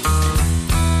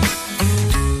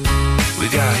 We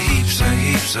got heaps and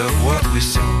heaps of what we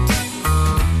saw.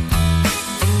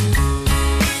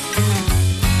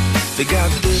 They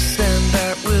got this and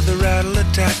that with a rattle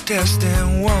attack. like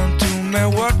testing 1, 2,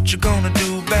 man, what you gonna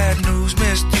do? Bad news,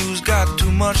 misuse, got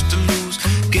too much to lose.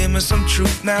 Give me some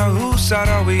truth now, whose side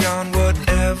are we on?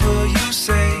 Whatever you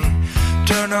say,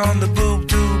 turn on the boob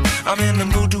tube. I'm in the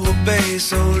mood to obey,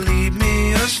 so lead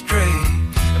me astray.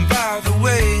 And by the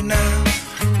way now,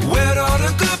 where'd all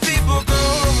the good people go?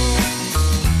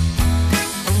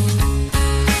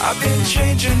 I've been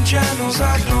changing channels,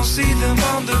 I don't see them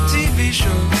on the TV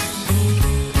shows.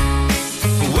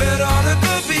 Where'd all the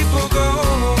good people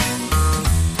go?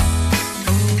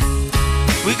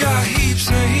 We got heaps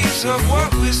and heaps of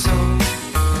what we sow.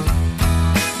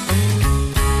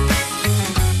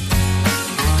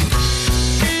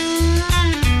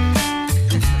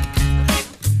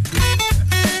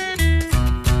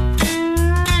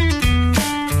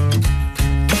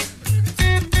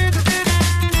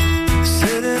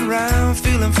 Sitting around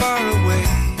feeling far away,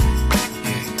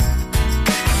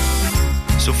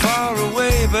 so far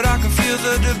away, but I can feel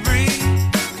the debris.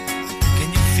 Can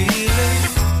you feel it?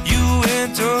 You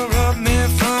interrupt me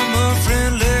from a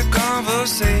friendly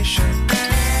conversation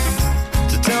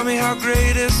to tell me how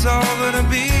great it's all gonna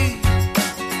be.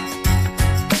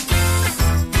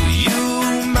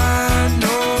 You might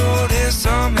notice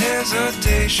some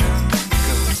hesitation,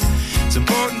 'cause it's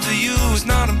important to you, it's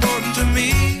not important to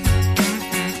me.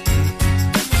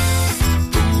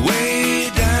 But way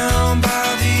down by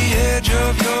the edge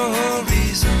of your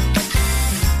horizon,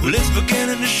 well, it's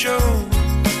beginning to show.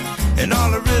 And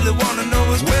all I really wanna know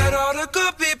is where'd all the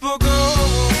good people go?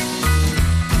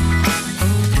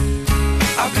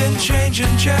 I've been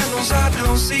changing channels, I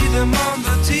don't see them on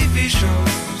the TV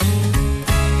shows.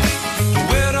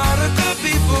 Where'd all the good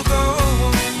people go?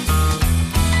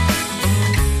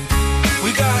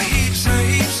 We got heaps and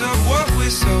heaps of what we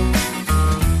sow.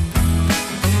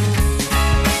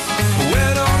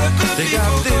 Where'd all the good they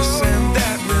people got this go? And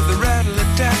that with the rattle of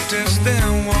tactics.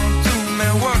 Then 1, 2,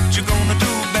 man, what you gonna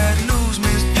do? Bad news,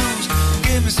 misuse.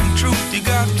 Give me some truth, you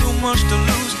got too much to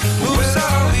lose. Who's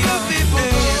all the good people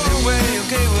go? Anyway,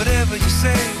 okay, whatever you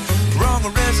say. Wrong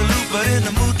or resolute, but in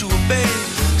the mood to obey.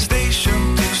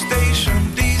 Station to station,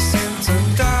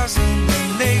 desensitizing the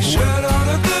nation. Where'd all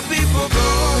the good people go?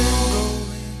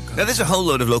 Now, there's a whole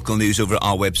load of local news over at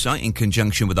our website in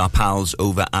conjunction with our pals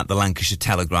over at the Lancashire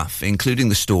Telegraph, including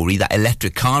the story that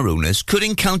electric car owners could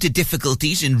encounter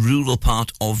difficulties in rural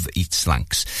part of East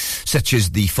Lancs, such as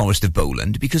the Forest of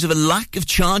Bowland, because of a lack of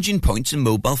charging points and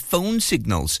mobile phone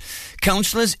signals.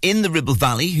 Councillors in the Ribble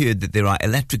Valley heard that there are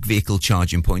electric vehicle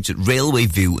charging points at Railway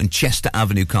View and Chester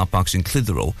Avenue car parks in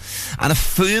Clitheroe, and a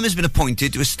firm has been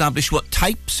appointed to establish what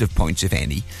types of points, if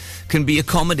any, can be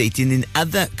accommodating in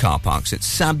other car parks at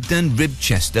Sabden,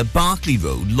 Ribchester, Barclay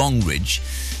Road, Longridge,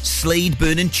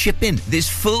 Sladeburn and Chipping. There's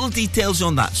full details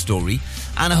on that story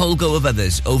and a whole go of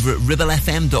others over at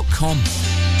ribblefm.com.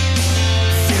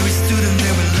 There we stood and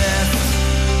there we left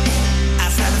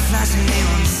outside the flashing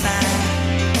neon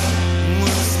sign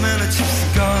with the smell of cheap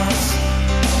cigars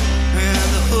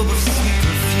and the hub of sweet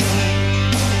perfume.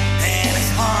 And as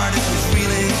hard it was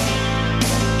really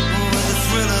with the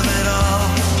thrill of it all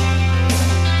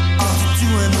to do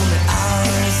and only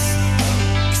ours.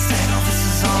 He said, oh, this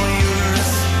is all yours.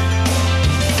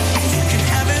 And you can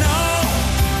have it all.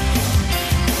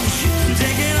 You can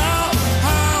take it all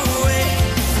away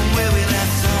from where we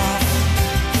left off.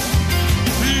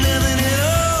 Living it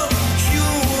all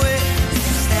your way. If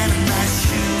you stand in my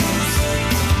shoes,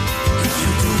 if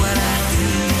you do what I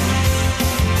do,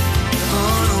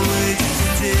 on the way to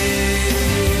stay.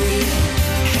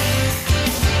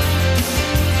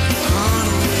 On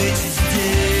the way to stay.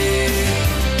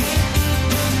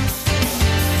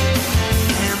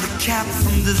 And the cap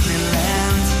from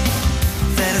Disneyland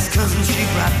that his cousin she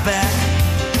brought back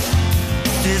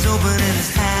stays open in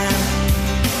his hand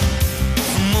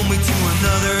from one week to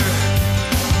another.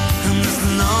 And this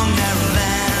long narrow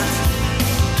land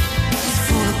is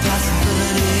full of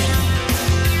possibility.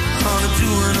 All to do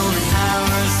and only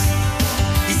ours.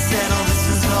 He said, oh, this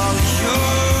is all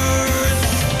yours.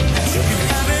 And you can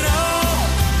have it all.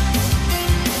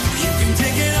 You can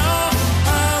take it all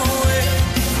away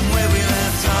from where we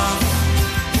left off.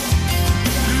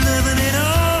 Living it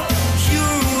all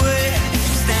your way.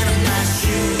 You stand in my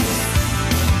shoes.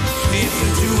 If you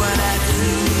do what I do,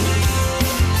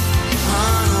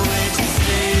 on the way to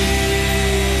stay.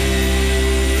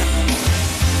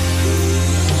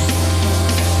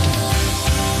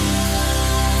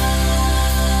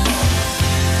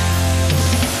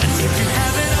 And you can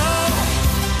have it all.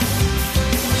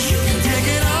 You can take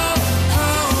it all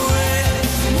away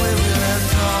from where we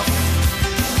left off.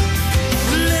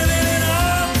 Living it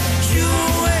all your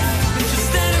way. If you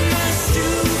stand in my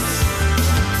shoes,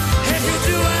 if you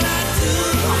do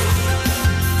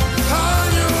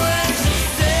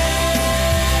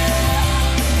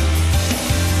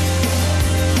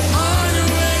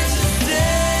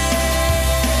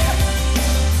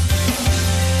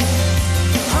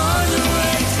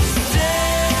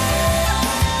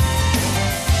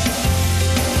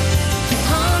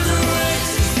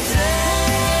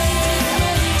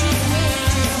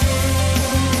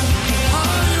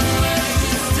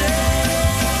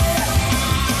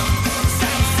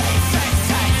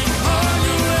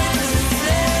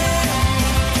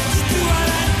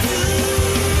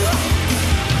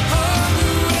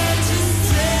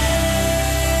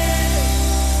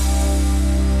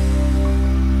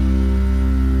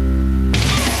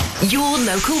your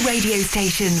local radio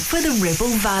station for the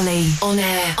Ribble Valley. On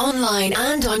air, online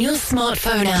and on your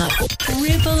smartphone app.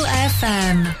 Ribble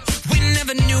FM. We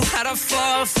never knew how to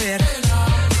forfeit,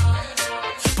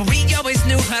 but we always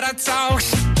knew how to talk.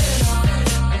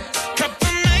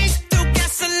 Couple nights threw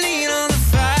gasoline on the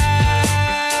fire.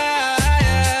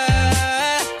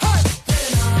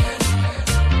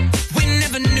 We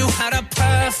never knew how to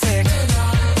perfect,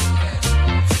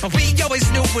 but we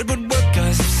always knew it would work.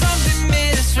 'Cause if something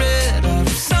misread or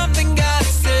if something got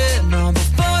said, no,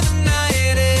 before the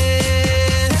night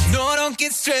ends. No, don't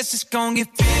get stressed, it's gonna get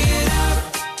figured out.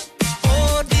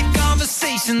 Oh, deep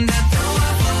conversation that no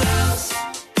one else.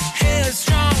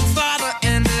 Headstrong father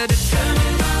and a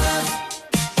determined mother.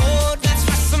 Oh, that's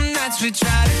why some nights we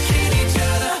try to kill each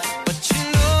other, but you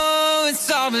know it's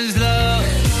always love.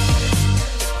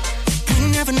 We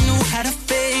never knew how to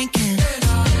fake it,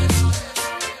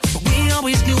 but we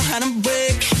always knew how to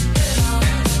break.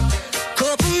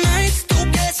 Couple nights, threw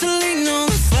gasoline on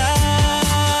the fire.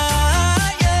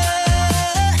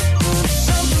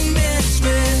 Something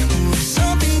misread,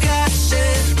 something got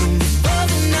said before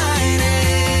the night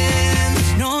ends.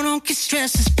 No, don't get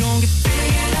stressed, it's gonna get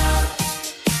figured out.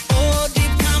 Oh,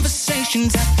 deep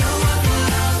conversations at the Waffle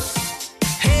House.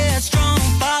 Headstrong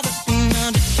father and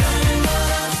a determined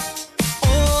mother.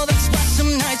 Oh, that's why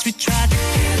some nights we try to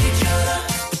kill each other,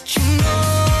 but you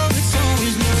know it's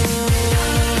always love.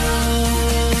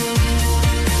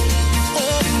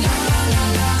 Oh, la la la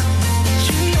la, but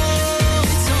you know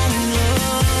it's always love.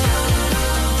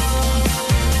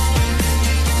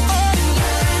 Oh,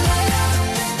 la la la,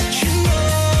 but you know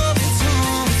it's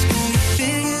always gonna get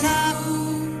figured out.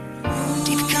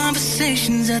 Deep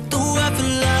conversations at the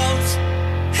Waffle House.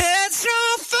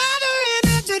 Headstrong father and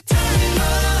a determined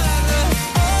mother.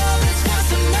 Oh, that's why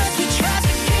some nights we try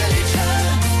to kill each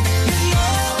other. You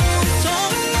know it's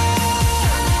always love.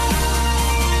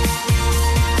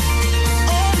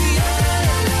 Oh, yeah,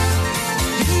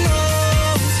 you know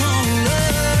it's always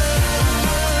love.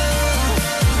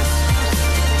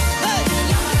 Hey,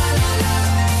 la la la la,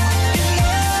 you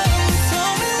know it's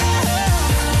always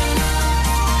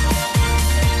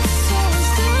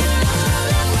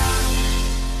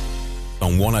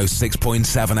On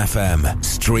 106.7 FM,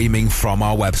 streaming from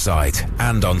our website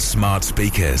and on smart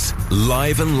speakers,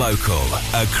 live and local,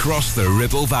 across the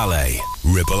Ribble Valley.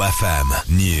 Ribble FM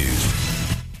News.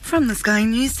 From the Sky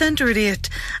News Centre at 8,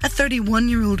 a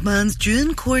 31-year-old man's due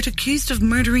in court accused of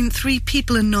murdering 3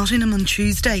 people in Nottingham on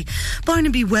Tuesday.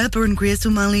 Barnaby Webber and Grace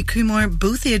O'Malley Kumar,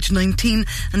 both aged 19,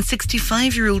 and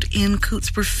 65-year-old Ian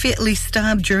Coates were fatally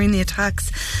stabbed during the attacks.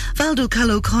 Valdo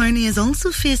Callow Carney is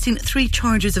also facing 3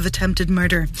 charges of attempted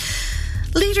murder.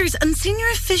 Leaders and senior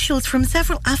officials from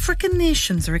several African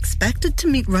nations are expected to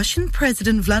meet Russian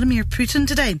President Vladimir Putin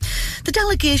today. The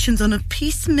delegation's on a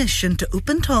peace mission to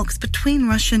open talks between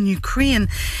Russia and Ukraine.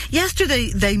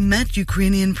 Yesterday, they met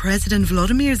Ukrainian President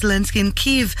Volodymyr Zelensky in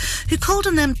Kyiv, who called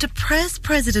on them to press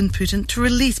President Putin to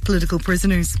release political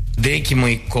prisoners.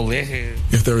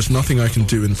 If there is nothing I can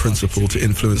do in principle to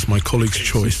influence my colleague's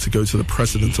choice to go to the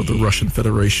President of the Russian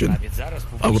Federation,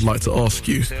 I would like to ask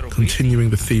you, continuing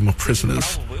the theme of prisoners,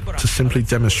 to simply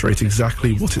demonstrate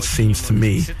exactly what it seems to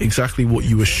me, exactly what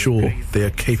you are sure they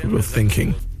are capable of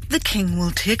thinking. The King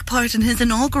will take part in his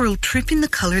inaugural Trooping the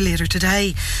Colour later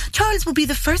today. Charles will be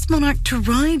the first monarch to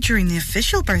ride during the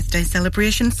official birthday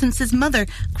celebration since his mother,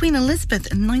 Queen Elizabeth,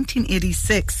 in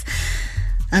 1986.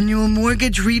 Annual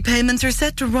mortgage repayments are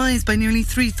set to rise by nearly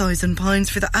 £3,000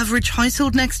 for the average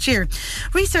household next year.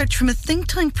 Research from a think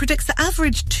tank predicts the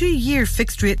average 2-year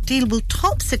fixed rate deal will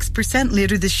top 6%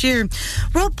 later this year.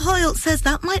 Rob Powell says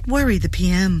that might worry the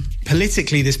PM.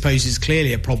 Politically, this poses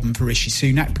clearly a problem for Rishi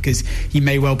Sunak because he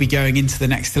may well be going into the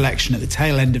next election at the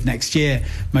tail end of next year,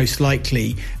 most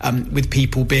likely, with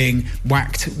people being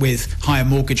whacked with higher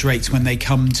mortgage rates when they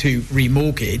come to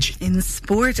remortgage. In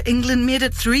sport, England made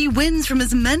it 3 wins from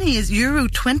as many as Euro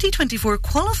 2024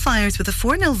 qualifiers with a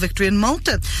 4-0 victory in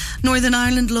Malta. Northern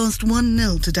Ireland lost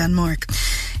 1-0 to Denmark.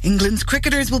 England's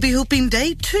cricketers will be hoping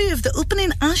day 2 of the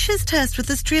opening Ashes test with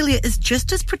Australia is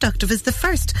just as productive as the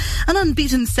first. An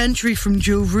unbeaten century from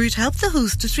Joe Root helped the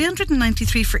hosts to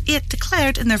 393 for 8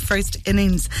 declared in their first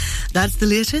innings. That's the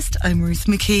latest. I'm Ruth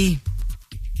McKee.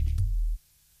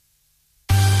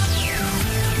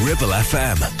 Ribble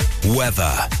FM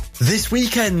weather. This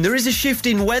weekend, there is a shift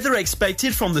in weather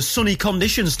expected from the sunny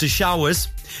conditions to showers.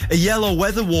 A yellow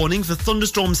weather warning for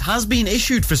thunderstorms has been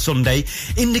issued for Sunday,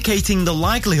 indicating the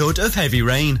likelihood of heavy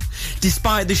rain.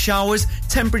 Despite the showers,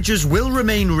 temperatures will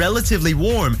remain relatively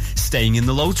warm, staying in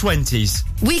the low 20s.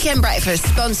 Weekend breakfast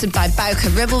sponsored by Bowker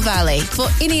Ribble Valley for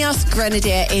Ineos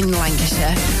Grenadier in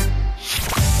Lancashire.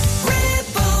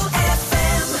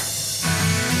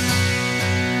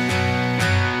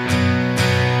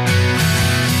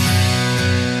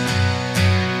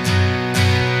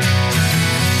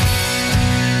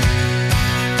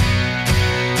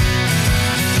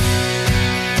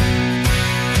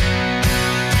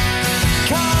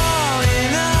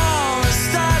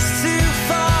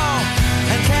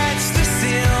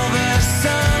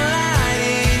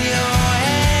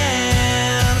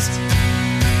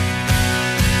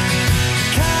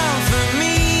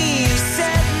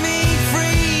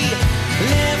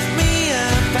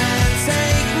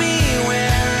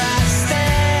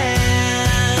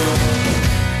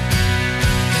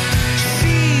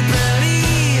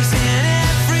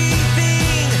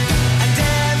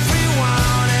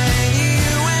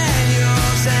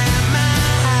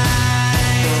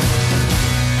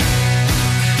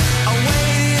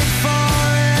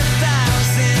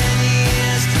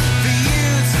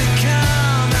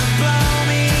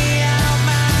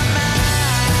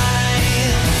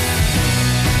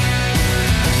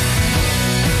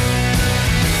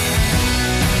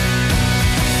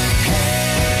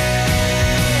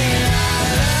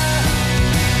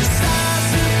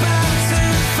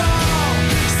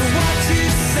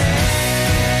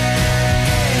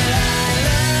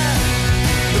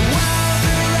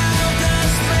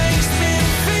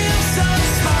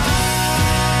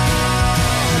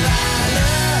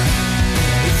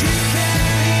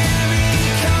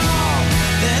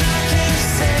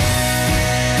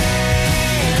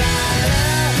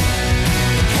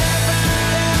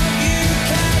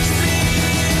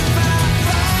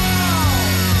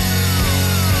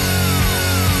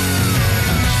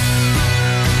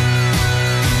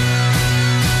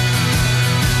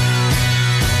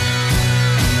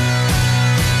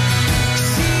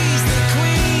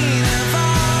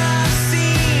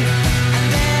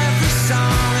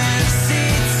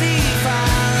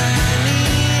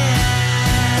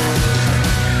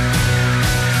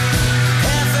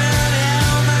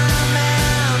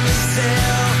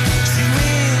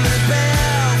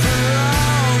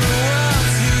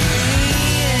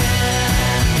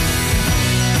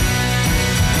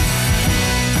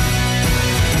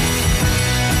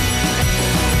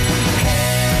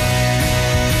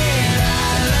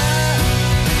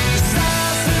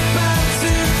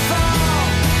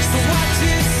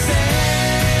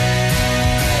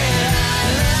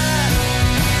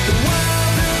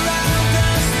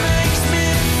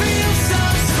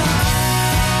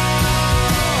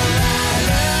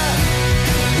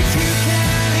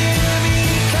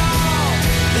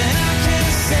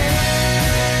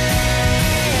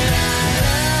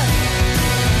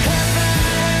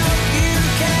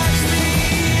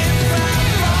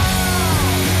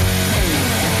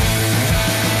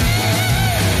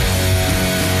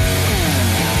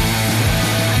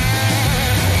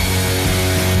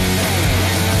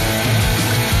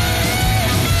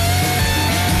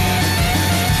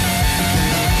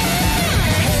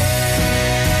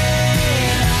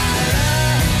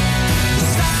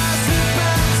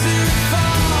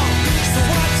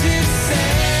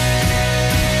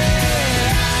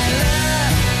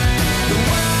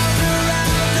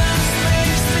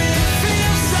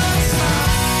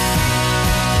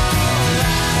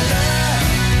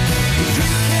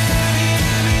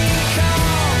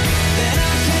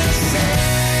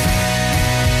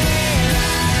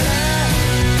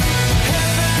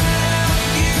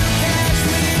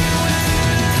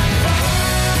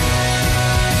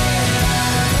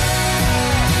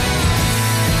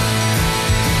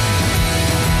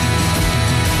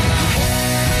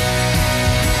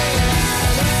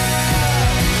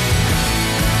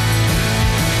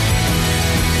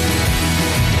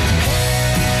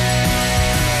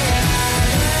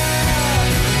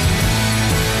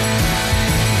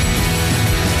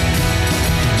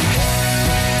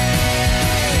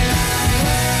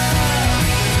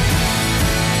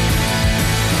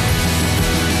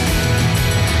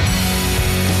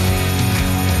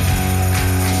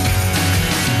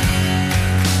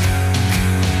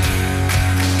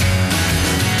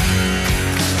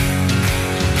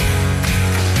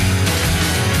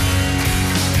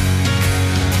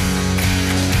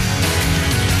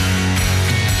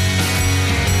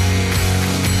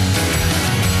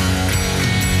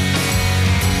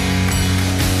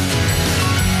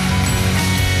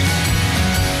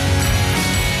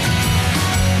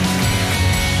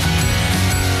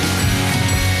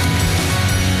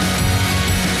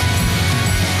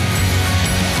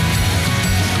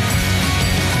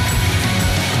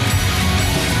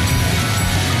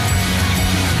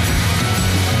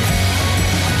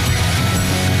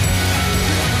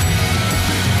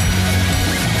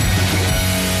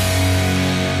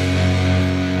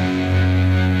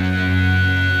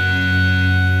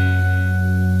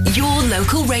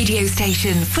 local radio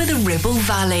station for the Ribble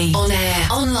Valley. On air,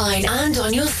 online and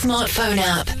on your smartphone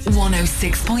app.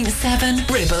 106.7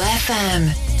 Ribble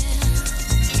FM.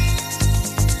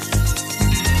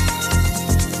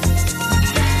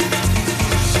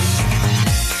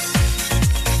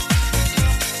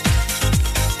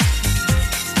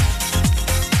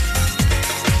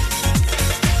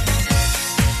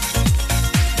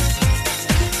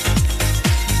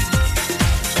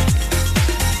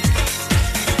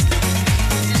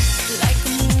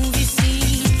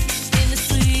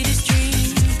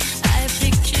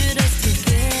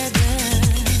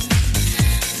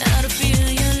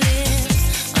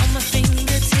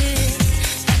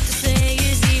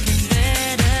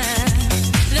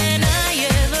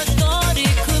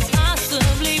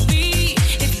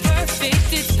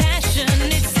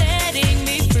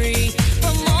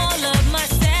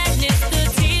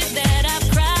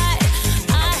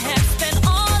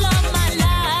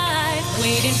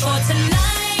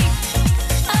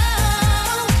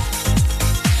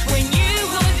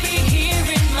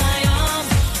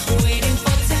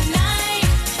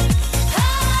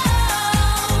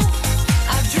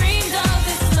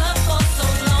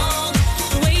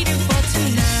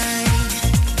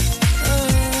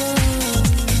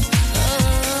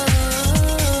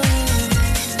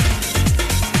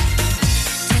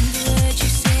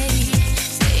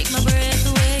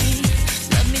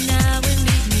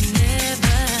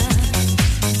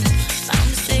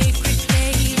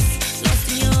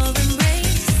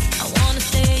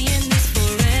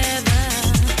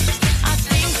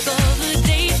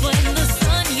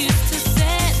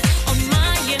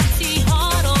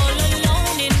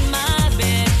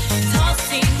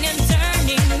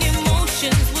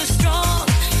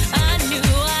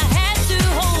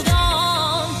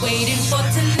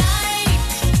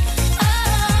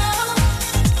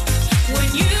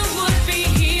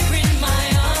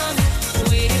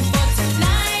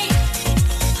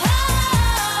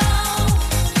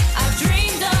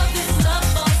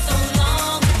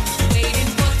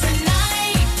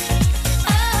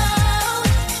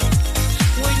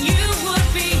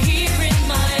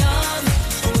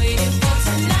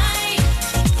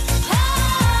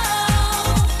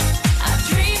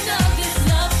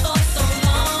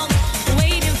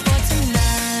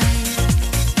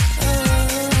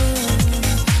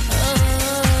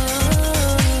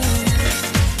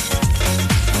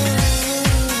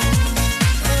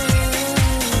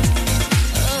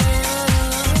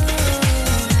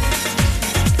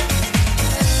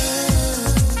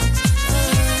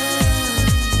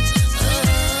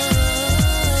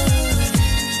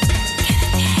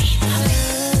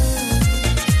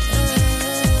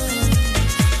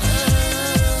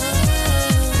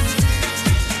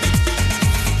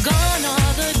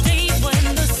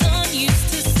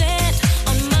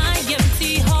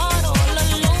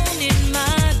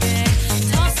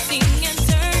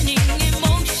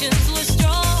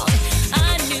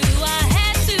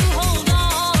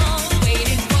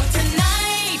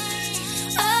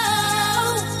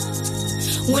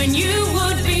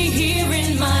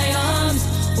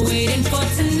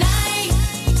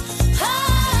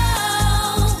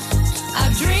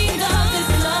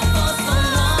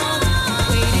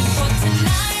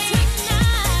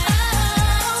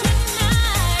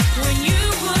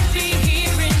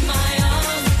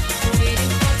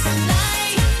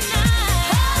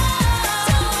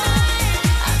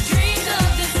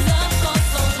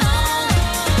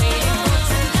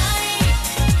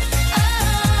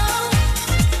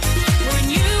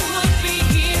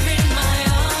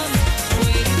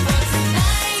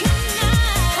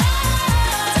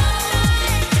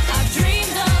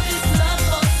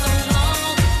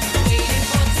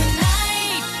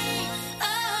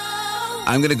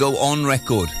 I'm going to go on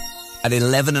record at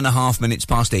 11 and a half minutes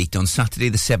past 8 on Saturday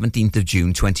the 17th of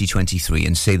June 2023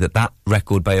 and say that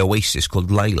record by Oasis called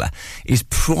Layla is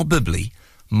probably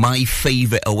my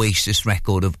favourite Oasis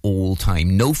record of all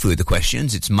time. No further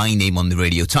questions. It's my name on the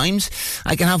Radio Times.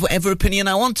 I can have whatever opinion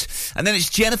I want. And then it's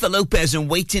Jennifer Lopez and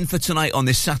Waiting for Tonight on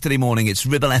this Saturday morning. It's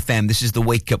Ribble FM. This is the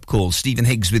Wake Up Call. Stephen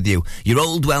Higgs with you. Your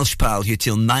old Welsh pal here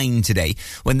till 9 today.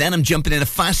 When then I'm jumping in a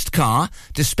fast car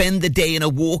to spend the day in a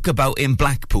walkabout in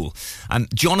Blackpool.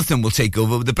 And Jonathan will take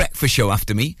over with the breakfast show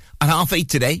after me. At 8:30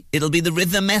 today, it'll be the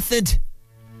Rhythm Method.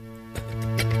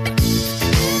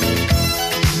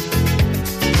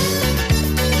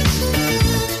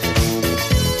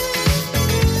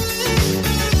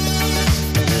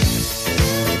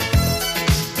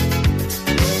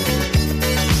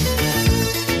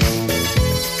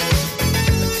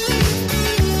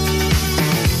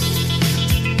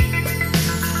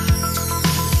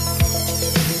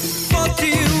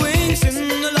 Wings in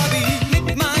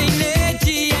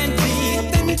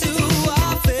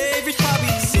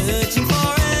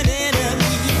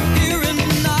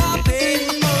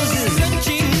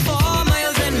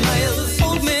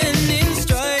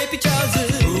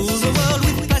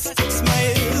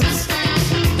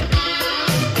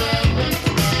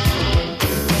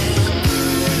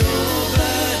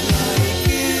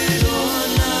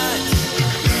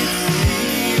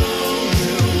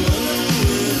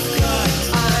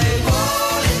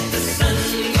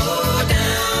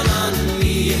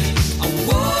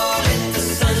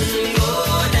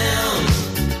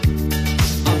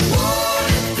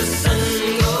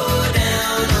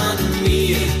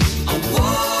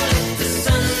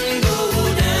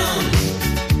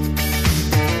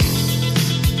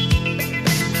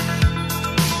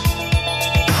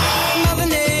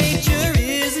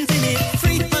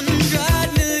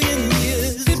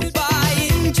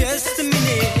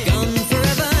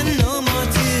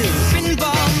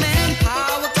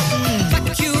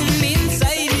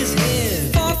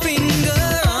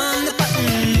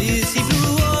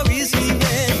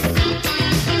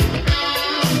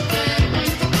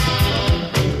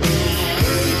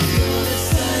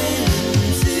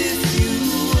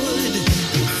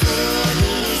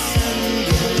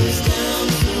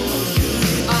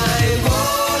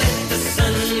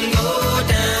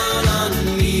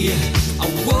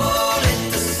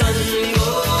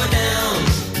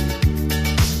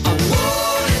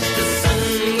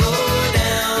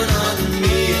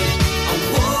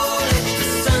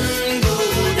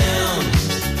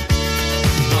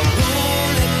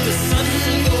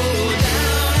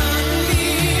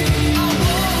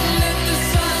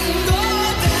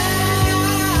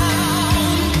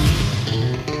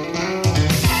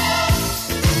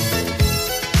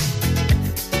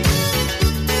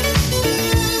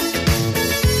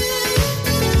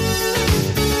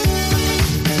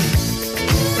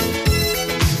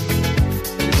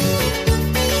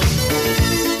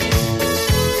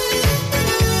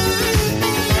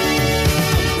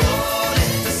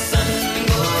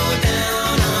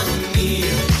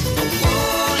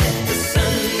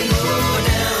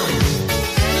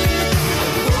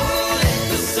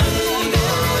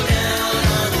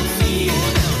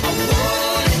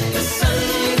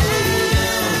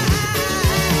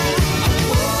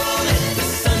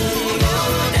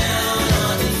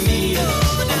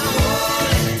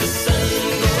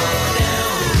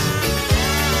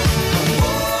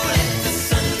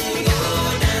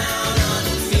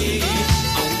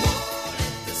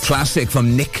classic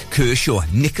from Nick Kershaw,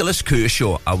 Nicholas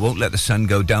Kershaw. I Won't Let the Sun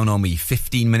Go Down on Me.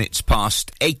 15 minutes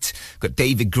past 8. Got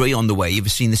David Gray on the way.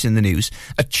 You've seen this in the news.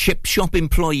 A chip shop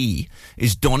employee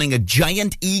is donning a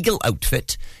giant eagle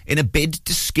outfit in a bid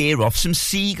to scare off some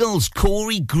seagulls.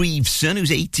 Corey Grieveson,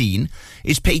 who's 18,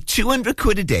 is paid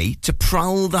 £200 a day to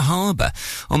prowl the harbour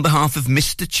on behalf of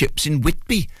Mr. Chips in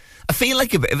Whitby. I feel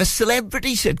like a bit of a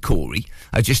celebrity, said Corey.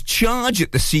 I just charge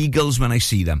at the seagulls when I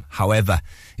see them. However,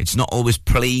 it's not always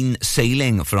plain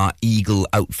sailing for our eagle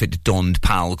outfit donned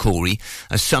pal Corey,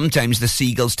 as sometimes the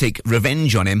seagulls take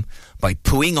revenge on him by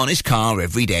pooing on his car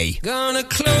every day. Gonna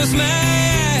close my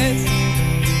eyes,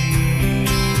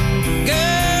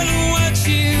 girl, and watch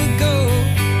you go,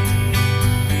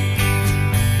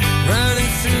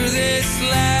 running through this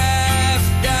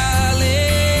life,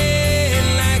 darling,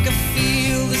 like I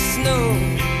feel the snow.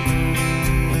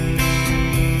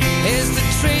 As the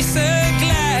tracer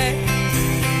glides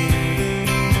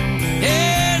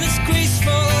in its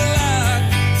graceful arc,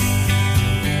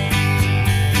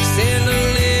 send a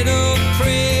little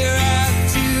prayer out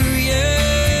to you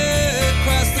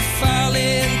across the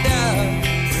falling dark.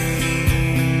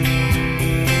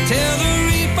 Tell the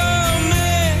reaper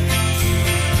man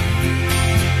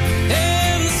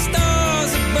and the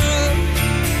stars above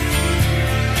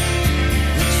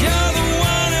that you're the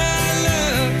one I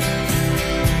love.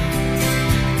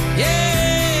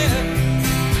 Yeah,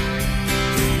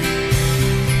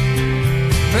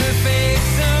 perfect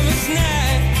summer's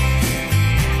night.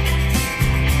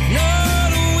 No,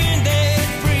 the wind that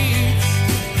breathes,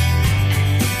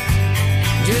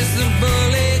 just the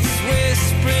bullets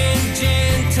whispering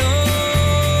gentle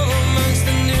amongst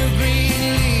the new green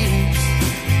leaves.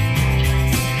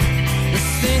 The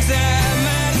things I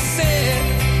might have said,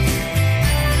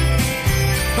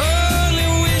 only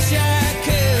wish I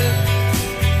could.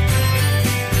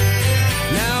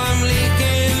 Now I'm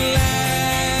leaking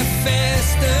life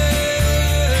faster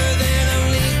than I'm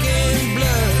leaking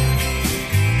blood.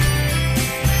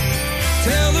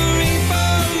 Tell the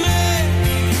reaper man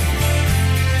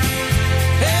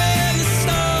and the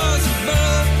stars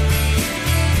above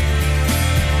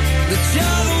that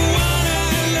you're the one I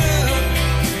love.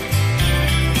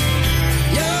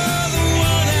 You're the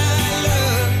one I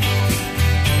love.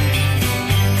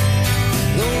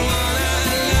 The one I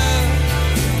love.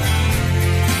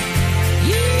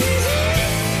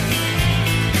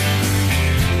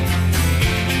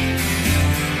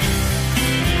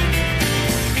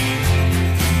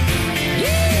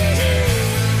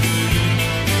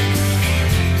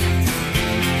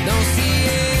 Don't see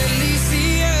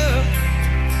Elysia,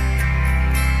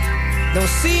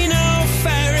 don't see no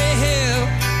fairy hill,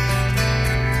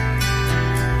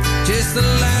 just the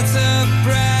lights of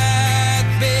bright,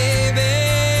 baby,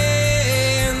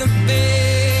 in the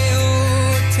Bay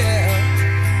Hotel.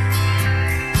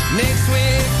 Next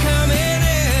week coming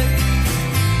in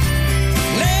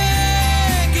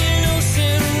like an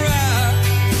ocean rock.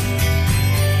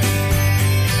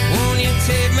 Won't you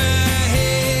take my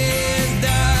hand,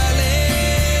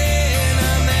 darling,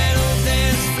 on that old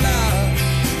dance floor?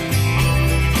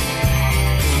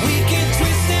 We can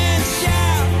twist and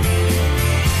shout,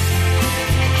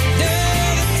 do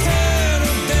the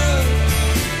turtle dove,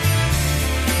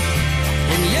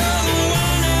 and you're the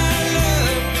one I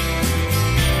love.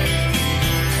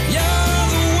 You're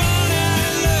the one I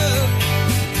love.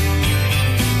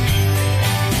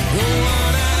 The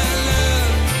one I love.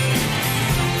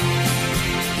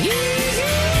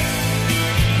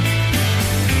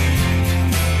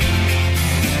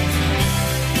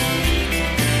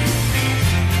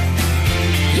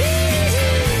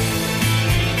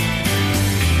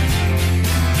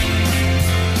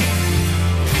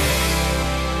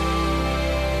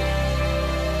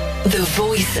 The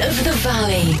voice of the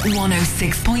valley.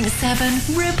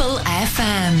 106.7 Ribble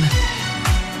FM.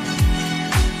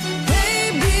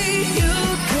 Baby, you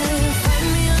can find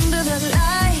me under the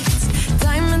lights,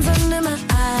 diamonds under my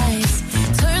eyes.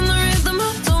 Turn the rhythm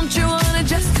up, don't you wanna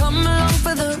just come along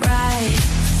for the ride?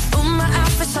 Oh, my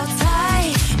outfit's all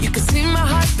tight, you can see my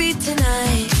heartbeat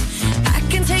tonight. I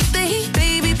can take the heat,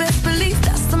 baby, best believe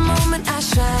that's the moment I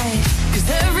shine. 'Cause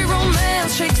every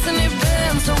romance shakes and it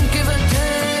bends, don't give a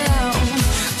damn.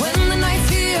 When the night's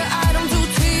here, I don't do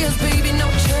tears, baby, no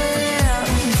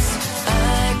chance.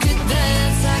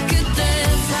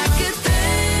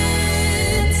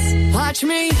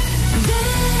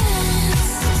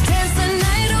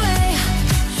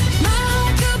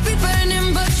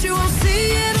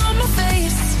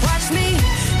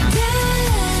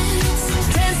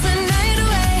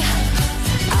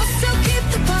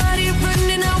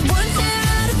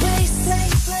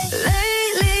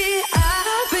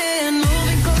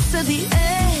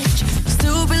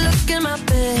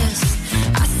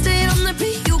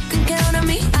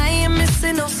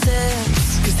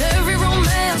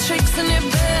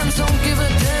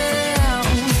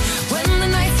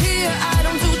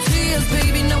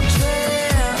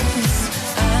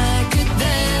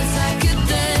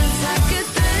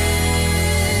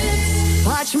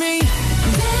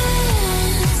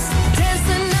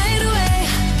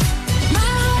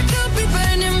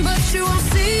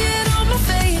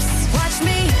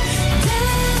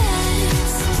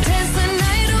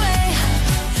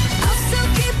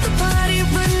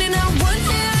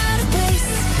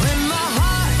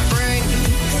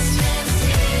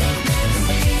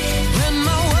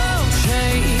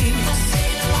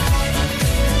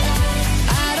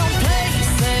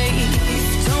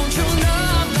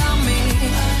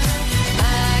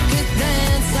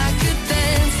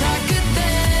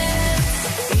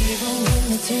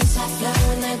 tears are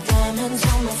flowing, they're diamonds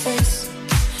on my face.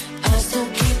 I still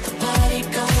keep the party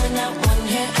going, not one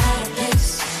hair out of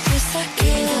place. Yes, I can.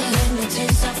 Even when the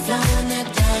tears are flowing, they're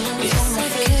diamonds on my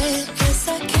face. Yes, I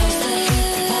can. I still keep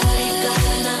the party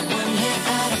going, not one hair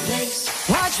out of place.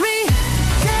 Watch me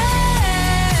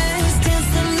dance, dance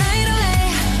the night away.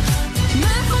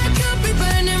 My heart could be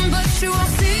burning, but you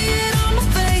won't see it on my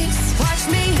face. Watch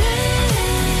me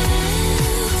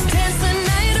dance, dance the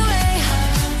night away.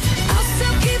 I'll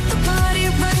still keep the party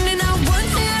running, not one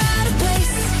hair out of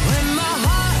place. When my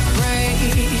heart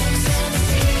breaks,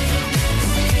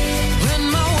 when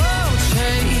my world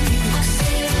shakes,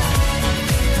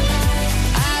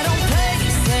 I don't play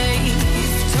safe.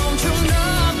 Don't you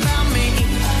know about me?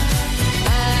 I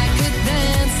could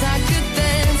dance, I could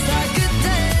dance, I could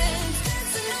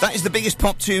dance. That is the biggest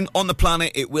pop tune on the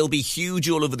planet. It will be huge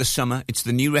all over the summer. It's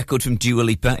the new record from Dua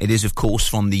Lipa. It is, of course,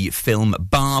 from the film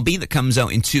Barbie that comes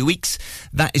out in 2 weeks.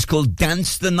 That is called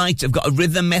Dance the Night. I've got a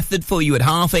rhythm method for you at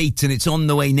 8:30, and it's on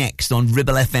the way next on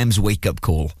Ribble FM's Wake Up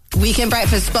Call. Weekend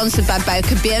Breakfast sponsored by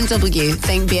Bowker BMW.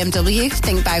 Think BMW,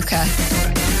 think Bowker.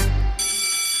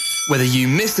 Whether you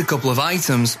missed a couple of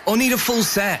items or need a full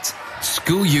set,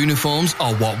 school uniforms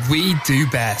are what we do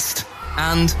best.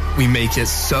 And we make it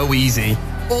so easy.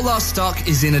 All our stock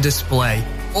is in a display,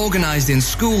 organised in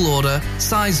school order,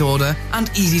 size order,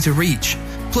 and easy to reach.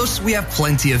 Plus, we have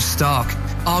plenty of stock.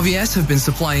 RVS have been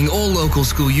supplying all local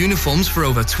school uniforms for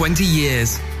over 20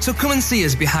 years. So come and see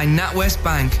us behind NatWest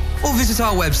Bank or visit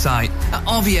our website at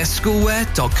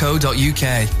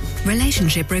rvsschoolwear.co.uk.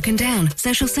 Relationship broken down,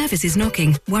 social services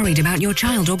knocking, worried about your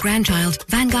child or grandchild.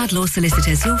 Vanguard Law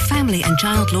Solicitors, your family and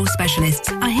child law specialists,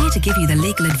 are here to give you the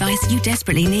legal advice you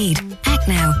desperately need. Act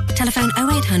now. Telephone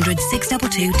 0800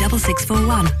 622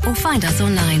 6641 or find us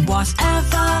online.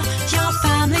 Whatever your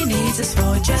family needs us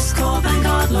for, just call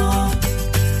Vanguard Law.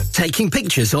 Taking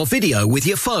pictures or video with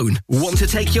your phone? Want to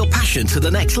take your passion to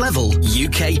the next level?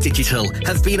 UK Digital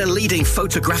have been a leading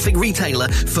photographic retailer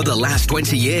for the last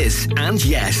 20 years. And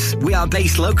yes, we are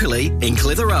based locally in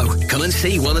Clitheroe. Come and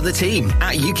see one of the team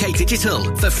at UK Digital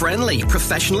for friendly,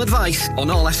 professional advice on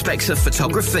all aspects of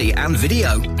photography and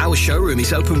video. Our showroom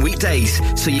is open weekdays,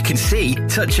 so you can see,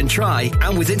 touch and try.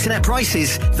 And with internet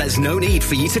prices, there's no need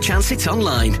for you to chance it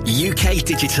online. UK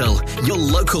Digital, your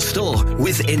local store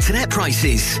with internet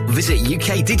prices. Visit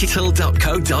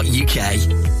ukdigital.co.uk.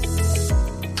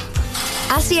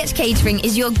 RCH Catering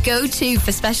is your go-to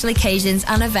for special occasions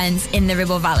and events in the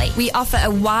Ribble Valley. We offer a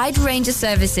wide range of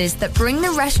services that bring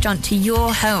the restaurant to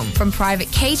your home, from private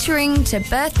catering to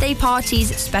birthday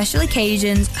parties, special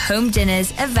occasions, home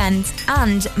dinners, events,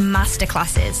 and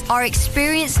masterclasses. Our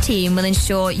experienced team will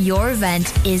ensure your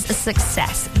event is a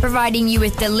success, providing you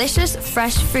with delicious,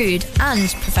 fresh food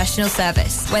and professional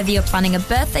service. Whether you're planning a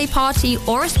birthday party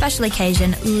or a special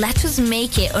occasion, let us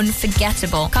make it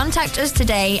unforgettable. Contact us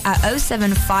today at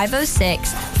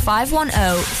 07506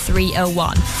 510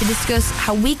 301 to discuss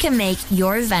how we can make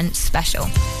your event special.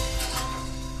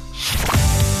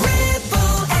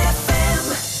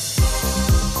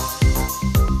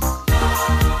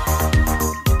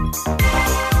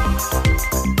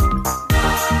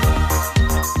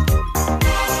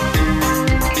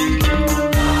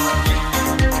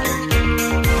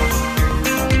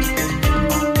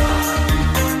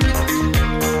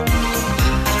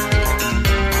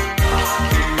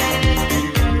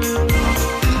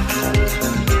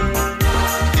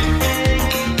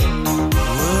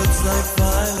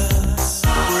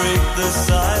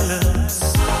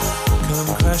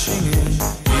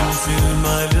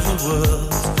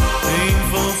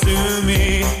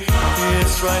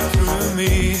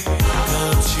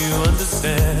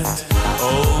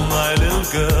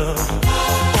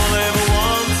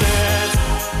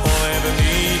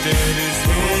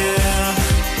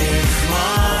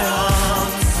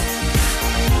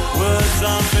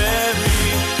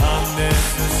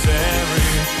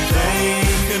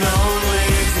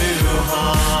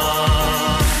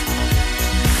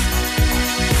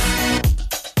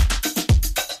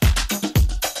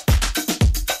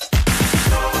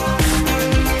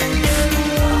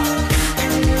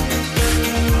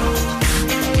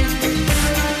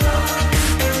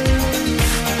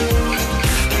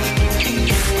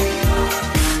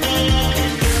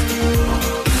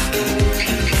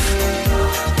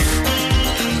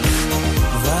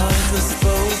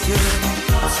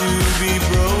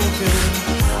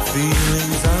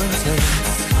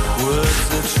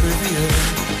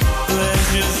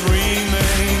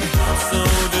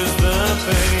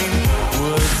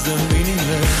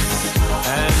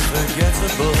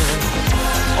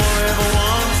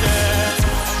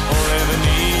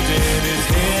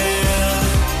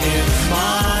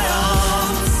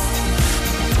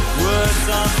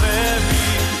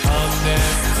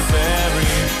 unnecessary.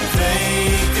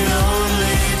 They can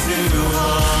only do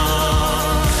harm.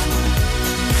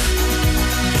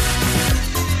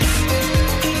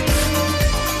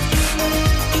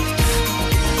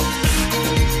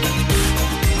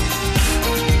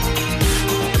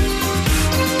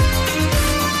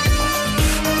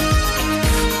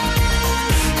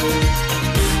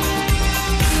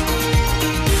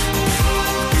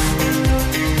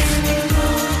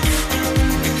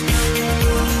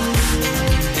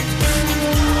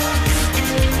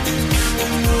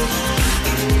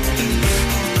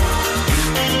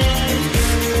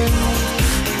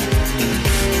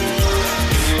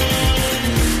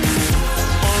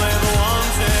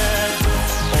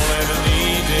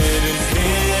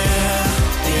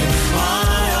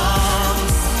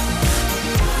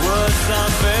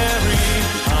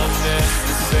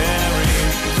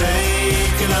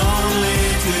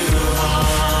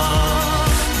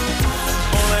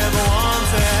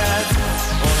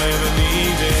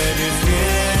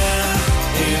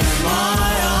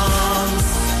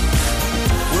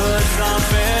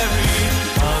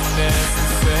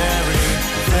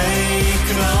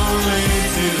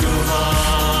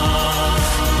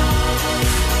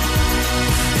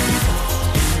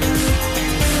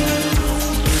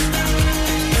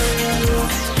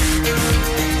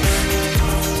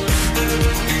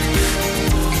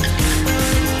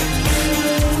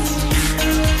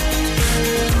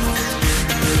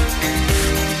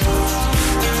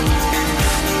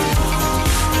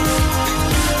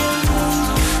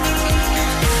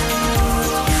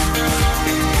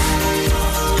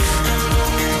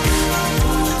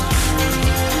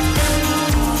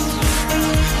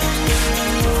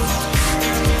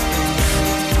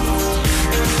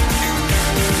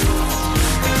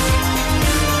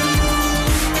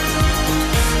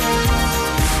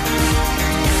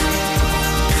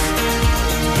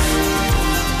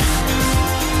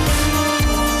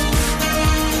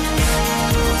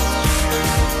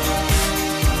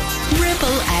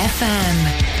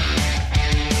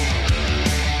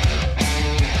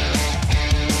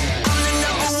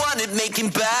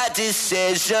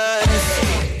 Decisions.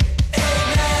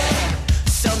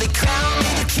 So they crown me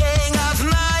the king of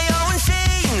my own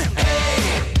scene.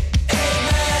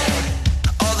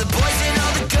 All the boys and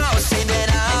all the girls say that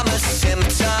I'm a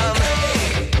symptom.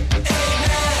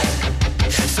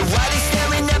 So why they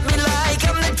staring at me like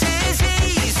I'm the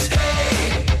disease?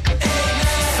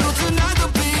 So tonight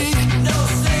there'll be no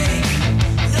sleep,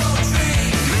 no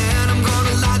dream. Man, I'm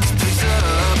gonna light this place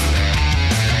up.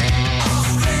 I'll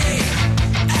scream.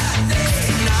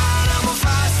 Tonight I'm on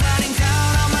fire.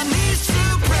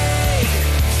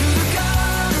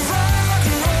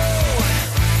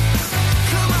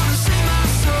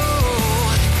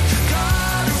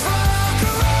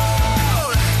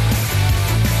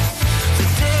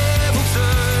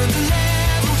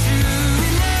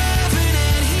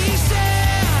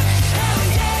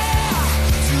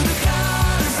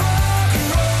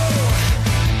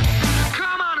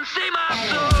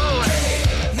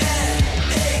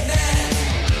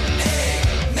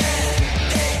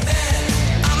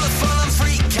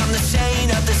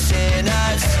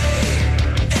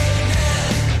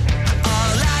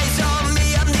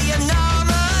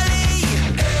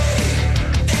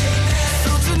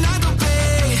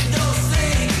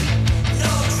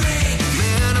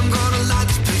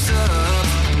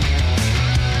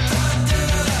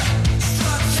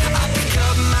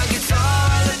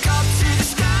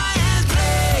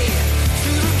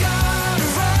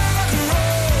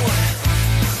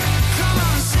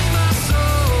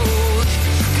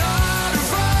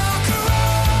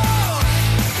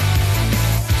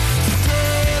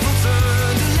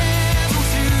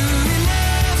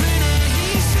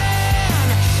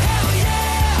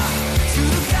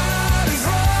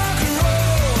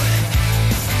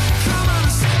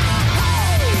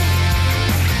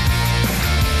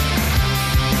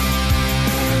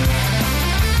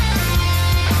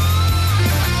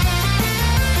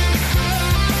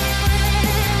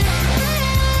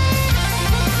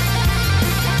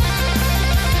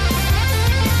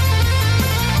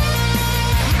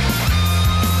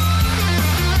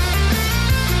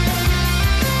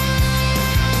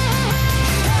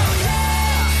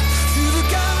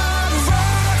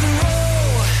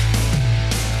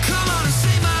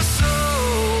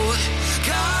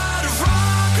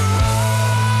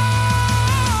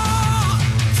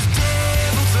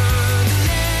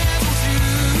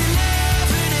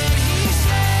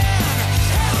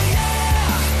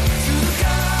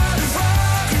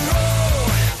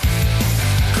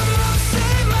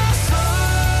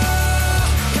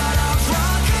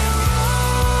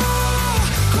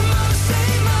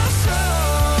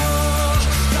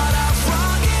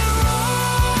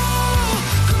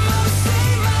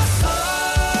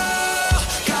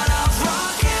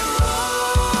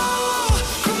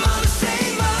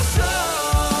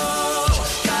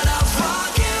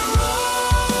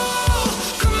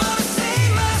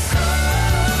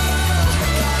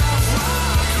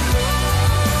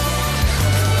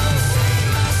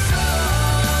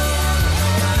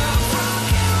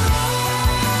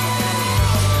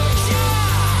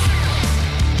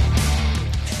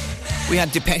 We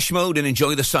had Depeche Mode and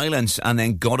Enjoy the Silence, and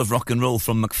then God of Rock and Roll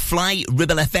from McFly.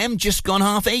 Ribble FM, just gone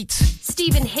 8:30.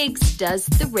 Stephen Higgs does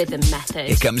the rhythm method.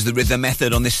 Here comes the rhythm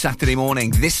method on this Saturday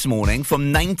morning. This morning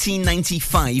from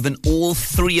 1995, and all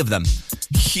three of them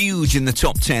huge in the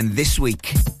top 10 this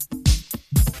week.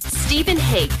 Stephen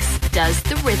Higgs does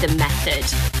the rhythm method.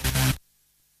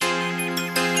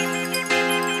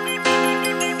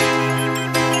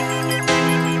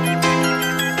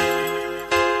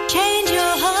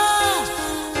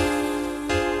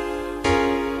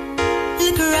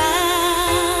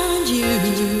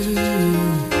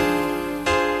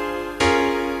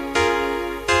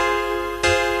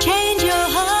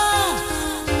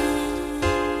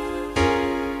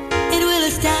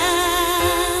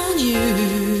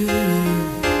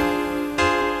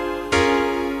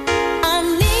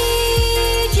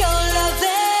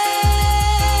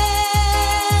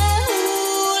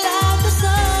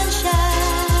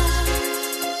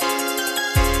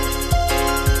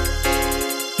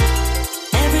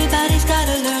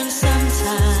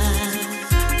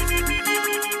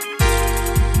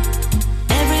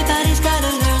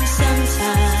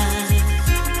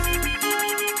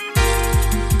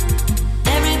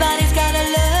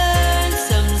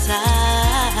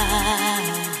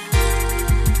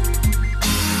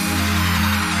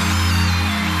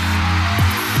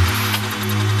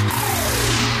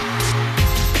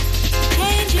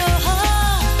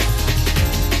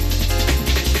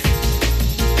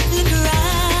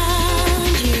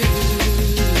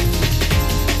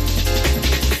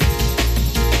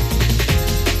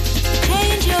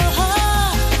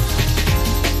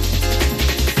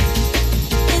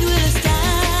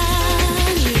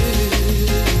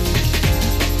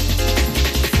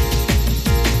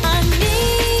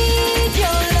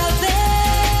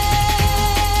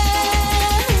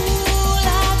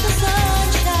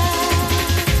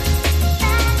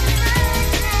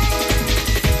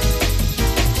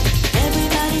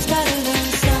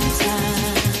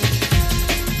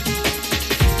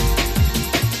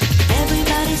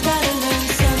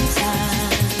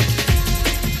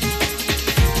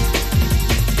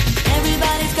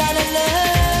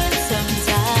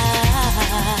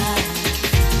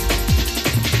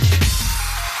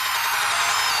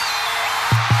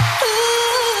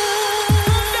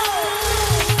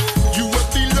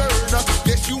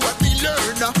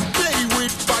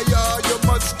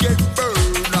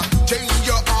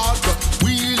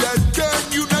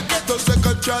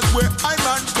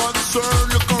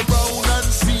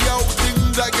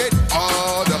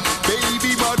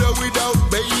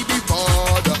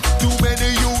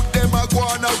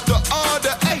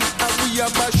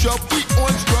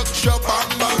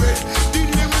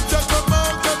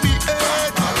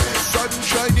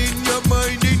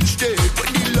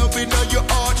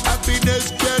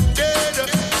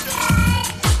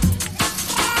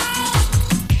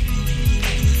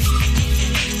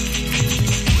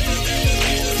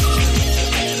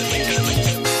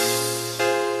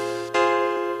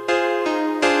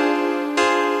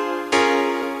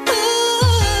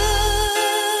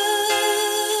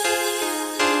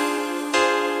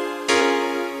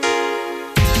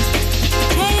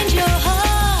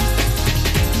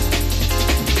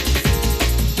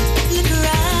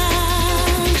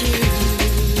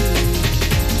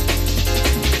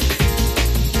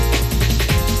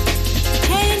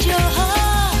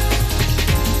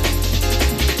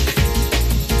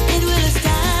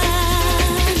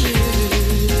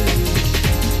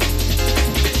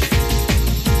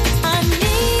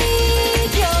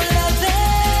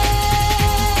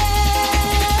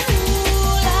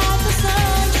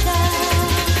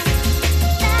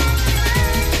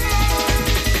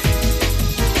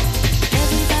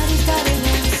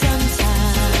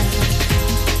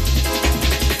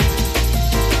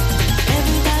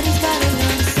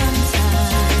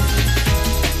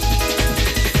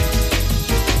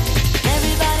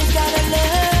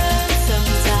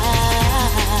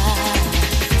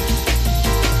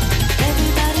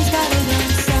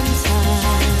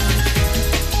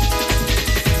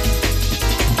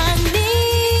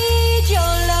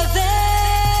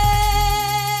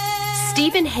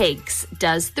 Higgs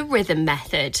does the rhythm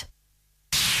method.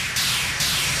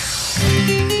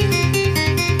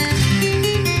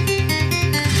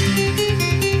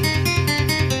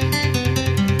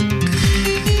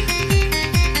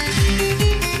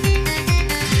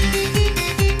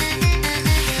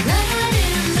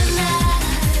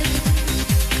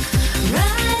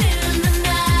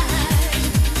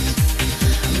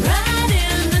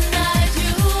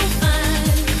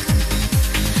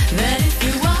 That if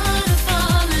you wanna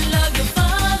fall in love, you'll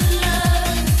fall in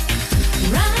love.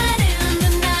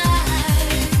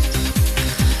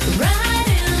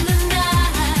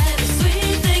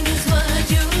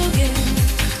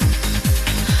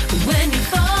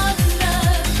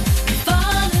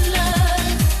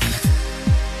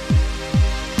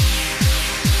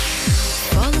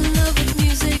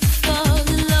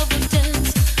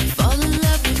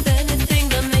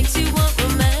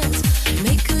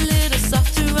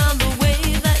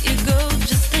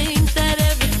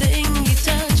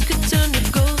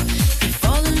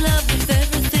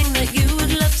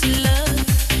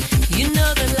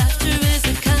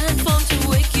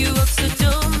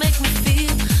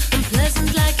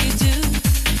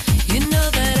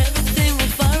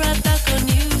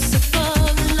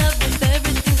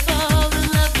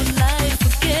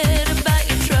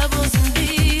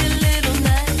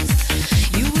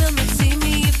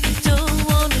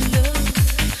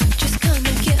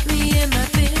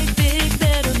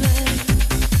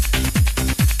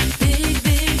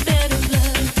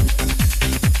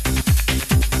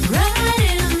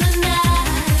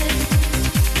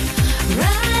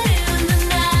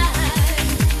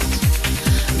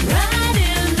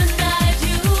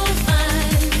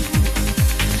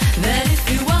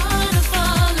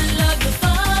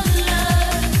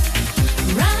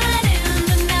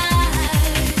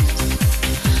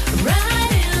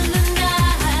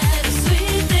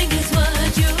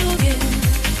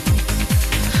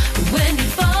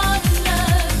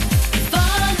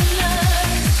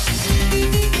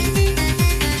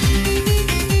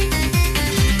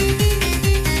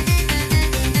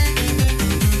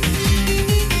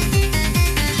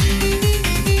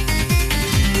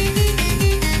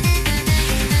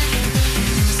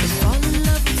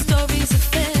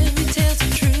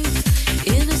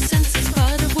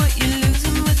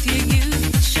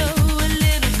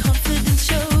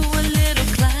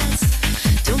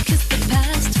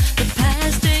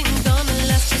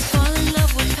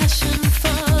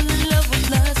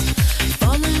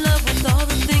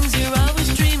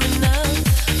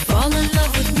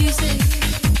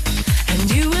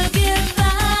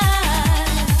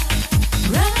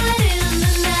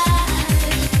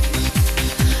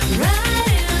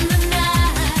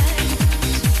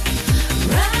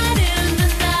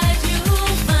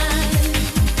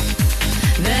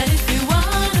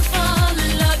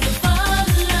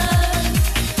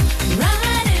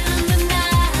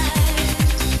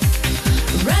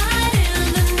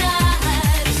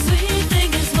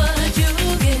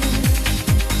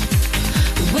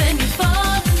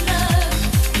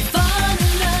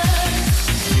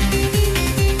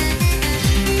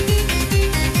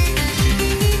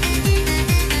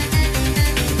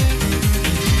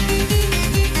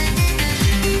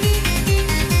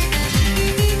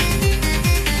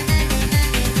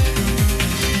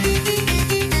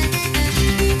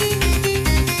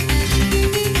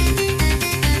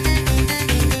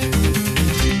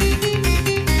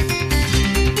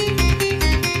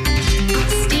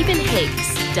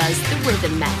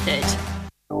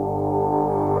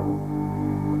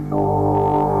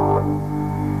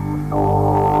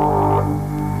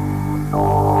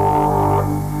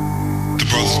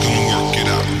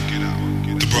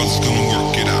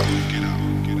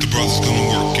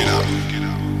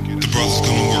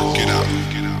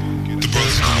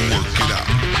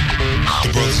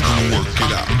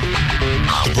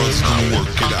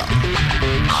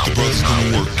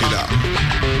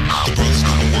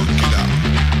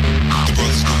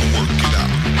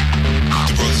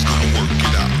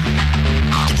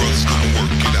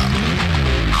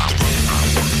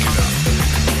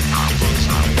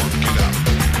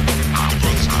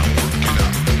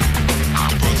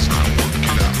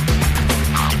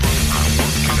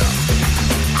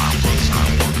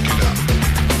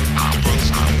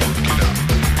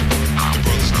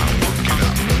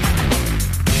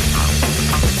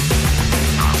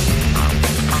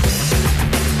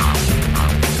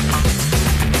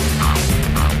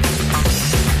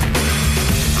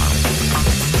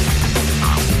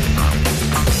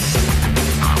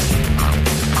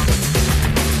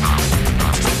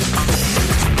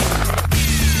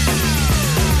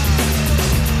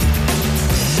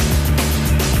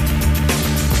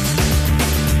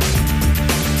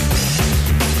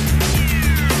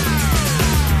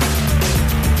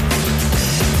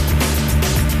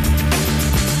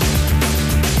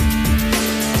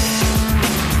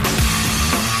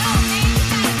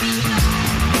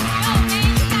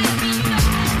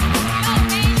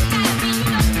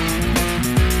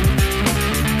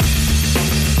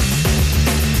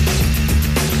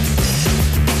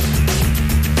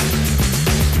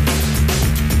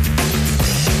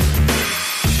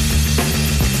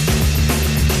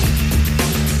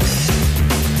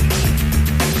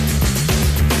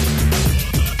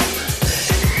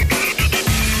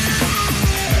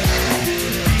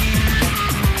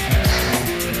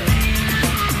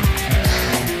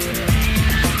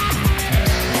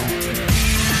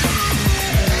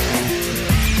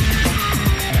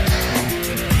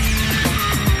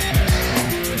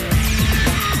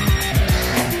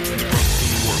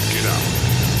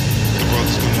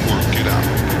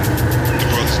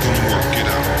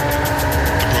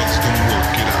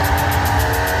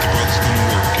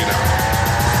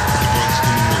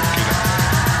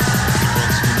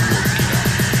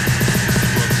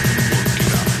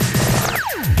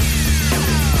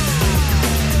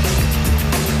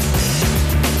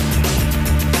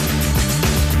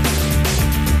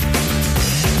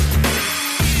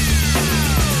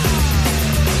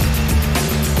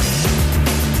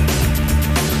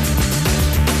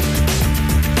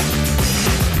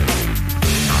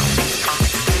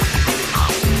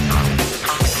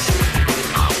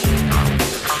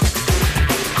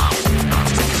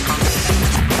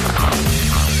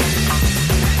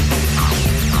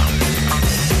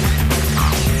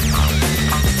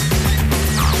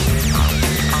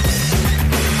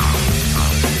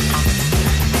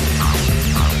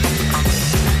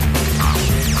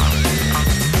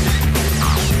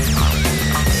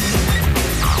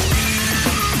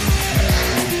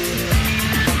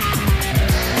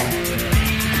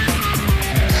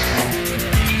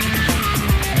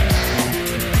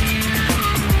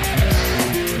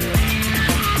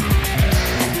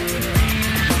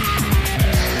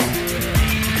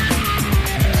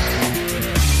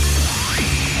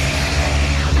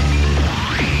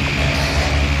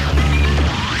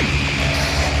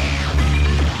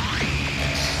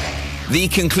 The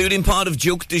concluding part of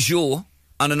Joke du Jour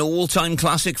and an all-time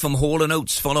classic from Hall &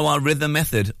 Oates follow our rhythm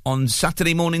method on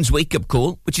Saturday morning's wake-up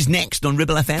call, which is next on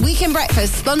Ribble FM. Weekend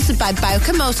Breakfast, sponsored by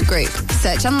Bowker Motor Group.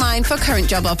 Search online for current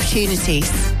job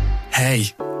opportunities. Hey,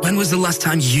 when was the last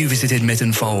time you visited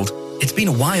Mittenfold? It's been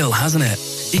a while, hasn't it?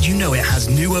 Did you know it has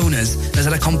new owners, has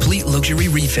had a complete luxury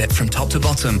refit from top to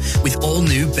bottom with all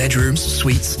new bedrooms,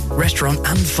 suites, restaurant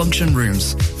and function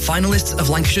rooms. Finalists of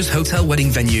Lancashire's Hotel Wedding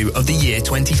Venue of the Year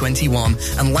 2021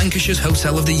 and Lancashire's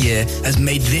Hotel of the Year has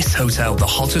made this hotel the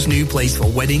hottest new place for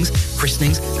weddings,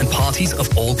 christenings and parties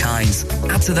of all kinds.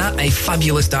 Add to that a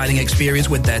fabulous dining experience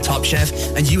with their top chef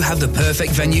and you have the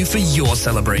perfect venue for your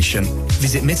celebration.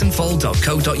 Visit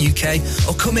mittenfold.co.uk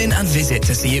or come in and visit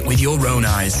to see it with your own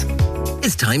eyes.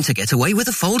 It's time to get away with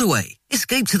a foldaway.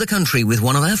 Escape to the country with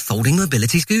one of our folding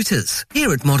mobility scooters.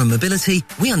 Here at Modern Mobility,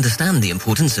 we understand the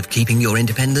importance of keeping your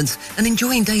independence and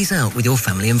enjoying days out with your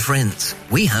family and friends.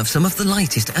 We have some of the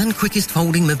lightest and quickest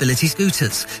folding mobility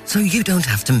scooters, so you don't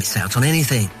have to miss out on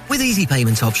anything. With easy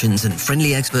payment options and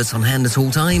friendly experts on hand at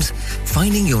all times,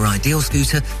 finding your ideal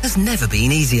scooter has never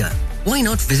been easier. Why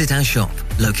not visit our shop,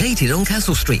 located on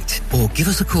Castle Street, or give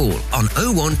us a call on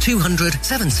 01200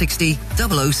 760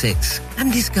 006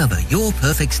 and discover your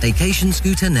perfect staycation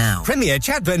scooter now. Premier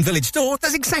Chadburn Village Store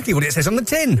does exactly what it says on the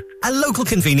tin. A local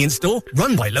convenience store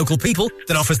run by local people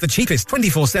that offers the cheapest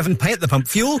 24/7 pay-at-the-pump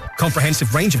fuel,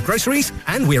 comprehensive range of groceries,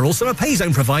 and we're also a pay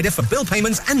zone provider for bill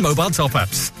payments and mobile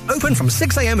top-ups. Open from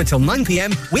 6 a.m. until 9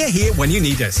 p.m. We're here when you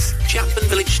need us. Chadburn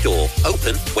Village Store,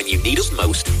 open when you need us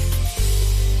most.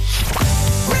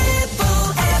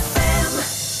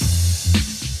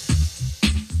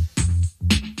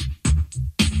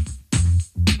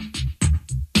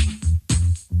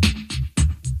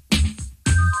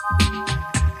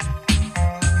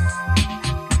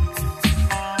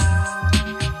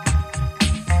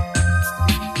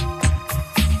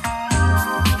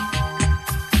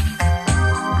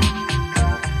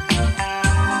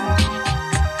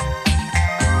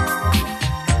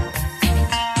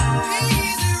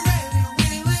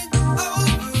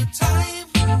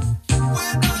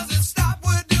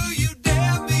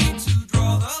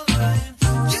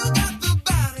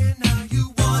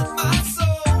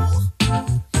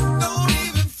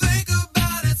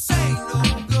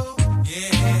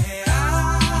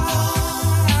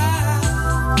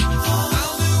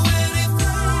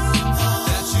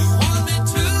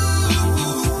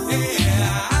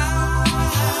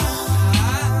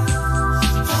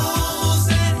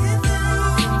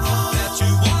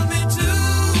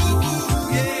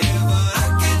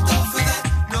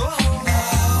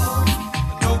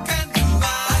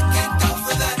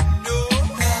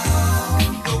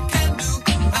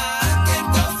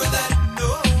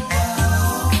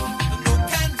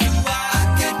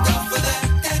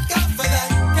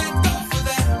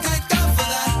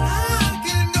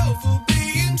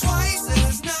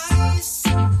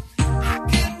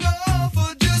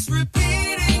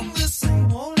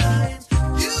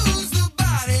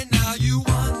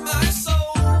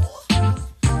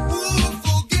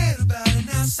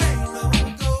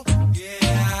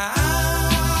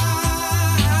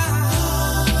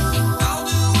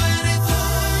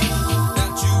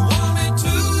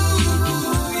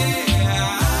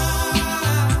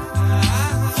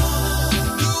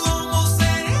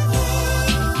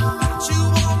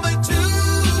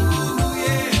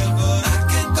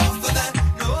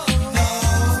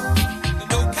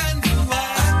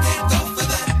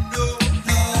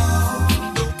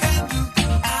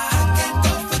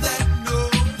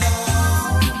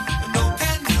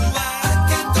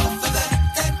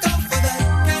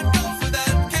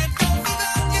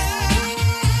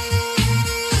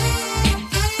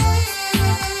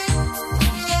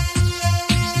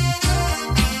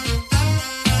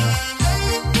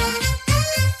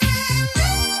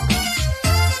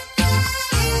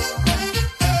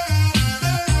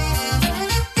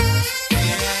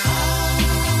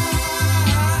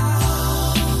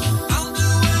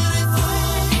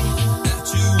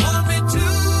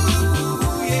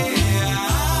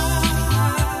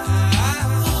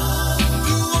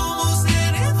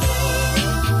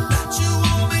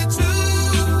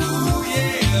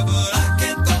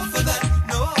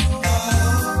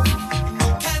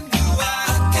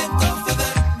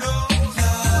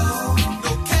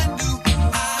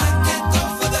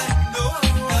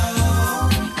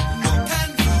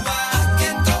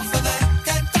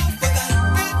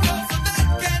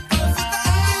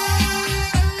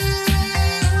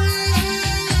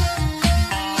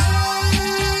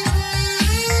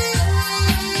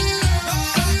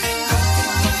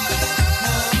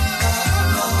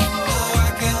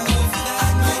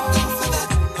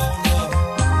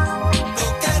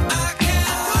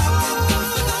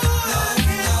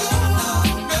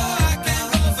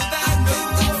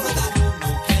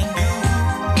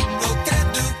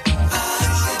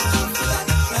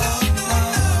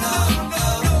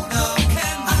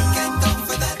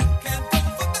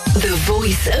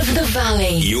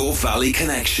 Valley. Your Valley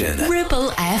Connection.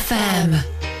 Ribble FM.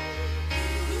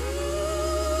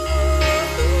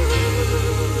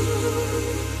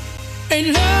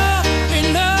 Ain't love,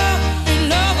 ain't love, ain't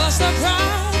love a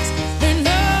surprise. Ain't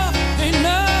love, ain't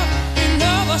love, ain't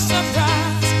love a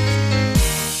surprise.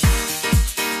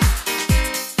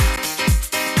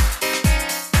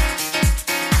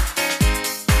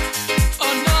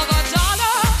 Another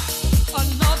dollar,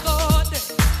 another day.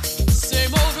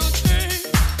 Same old routine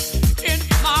in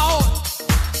my own.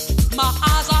 My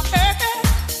eyes are aching,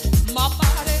 my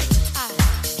body tired.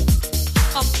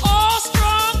 I'm all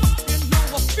strong, you know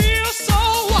I feel so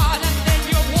wild. And then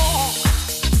you walk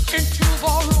into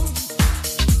the room.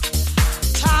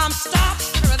 Time stops,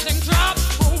 everything drops.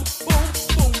 Boom, boom,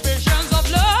 boom. Visions of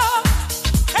love,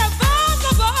 heavens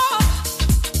above.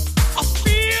 I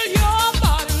feel your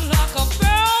body like a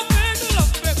velvet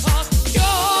glove because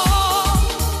you're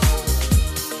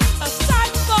a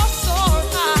sight for sore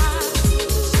eyes.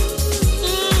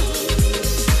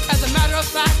 As a matter of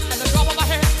fact, at the drop of a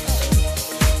hat,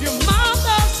 your mouth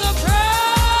a surprise.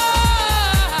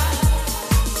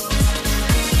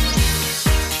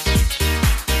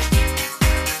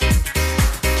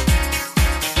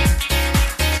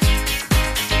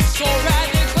 So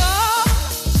radical,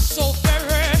 so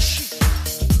very chic,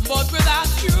 but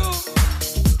without you,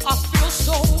 I feel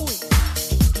so weak.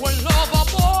 When lover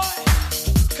boy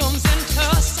comes into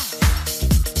sight,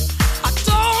 I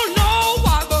don't know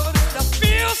why, but it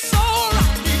feels so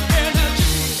right. The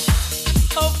energy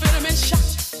of vitamin shot,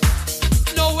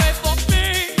 no way for me.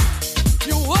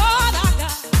 You what I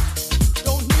got,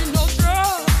 don't need no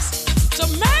drugs to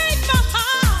make me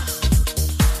high.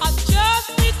 I just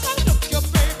need to look your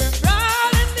baby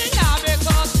right in the eye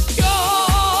because you're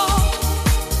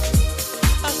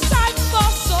a sight for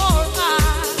sore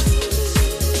eyes.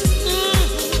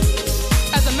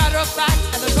 As a matter of fact,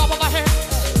 at the drop of a hat,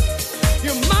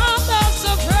 your mouth a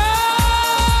surprise.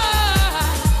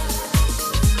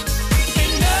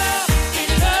 Ain't love,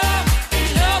 ain't love,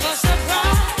 ain't love a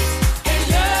surprise. Ain't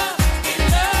love, ain't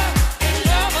love, ain't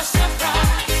love a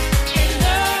surprise. Ain't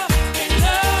love, ain't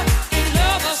love, ain't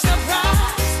love a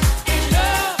surprise. Ain't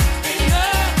love, ain't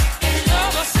love, ain't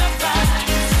love a surprise.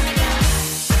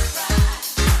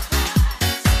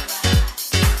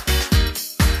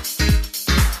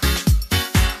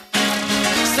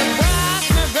 Surprise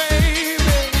me, baby.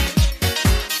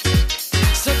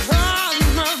 Surprise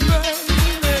me,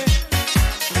 baby.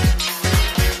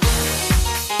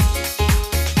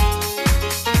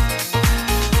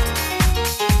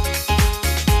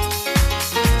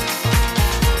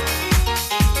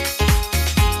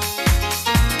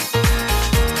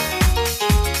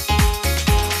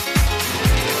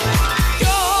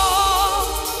 You're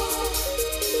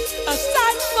a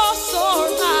sight for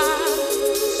sore eyes.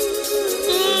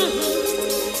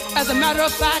 As a matter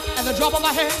of fact, at the drop of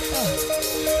a hat,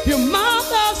 your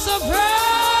mouth a surprise.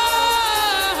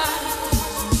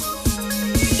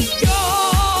 You're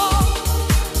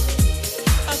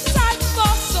a sight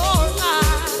for sore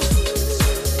eyes.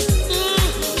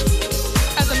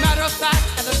 As a matter of fact,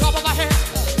 at the drop of a hat,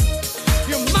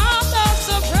 your mouth a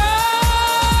surprise.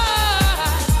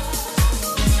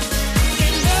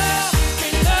 Ain't love,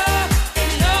 ain't love,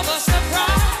 ain't love a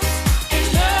surprise.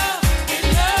 Ain't love, ain't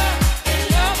love, ain't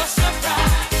love a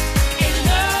surprise. Ain't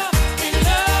love, ain't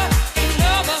love, ain't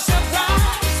love a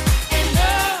surprise. Ain't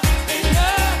love, ain't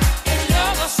love, ain't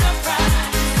love a surprise.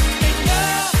 Ain't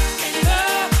love, ain't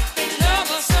love, ain't love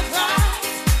a surprise.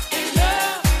 Ain't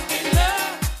love, ain't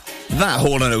love. That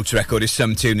Hall & Oates record is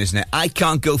some tune, isn't it? I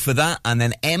Can't Go For That, and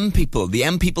then M People, the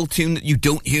M People tune that you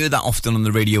don't hear that often on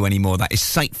the radio anymore. That is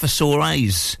Sight for Sore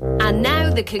Eyes. And now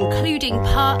the concluding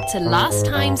part to last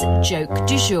time's joke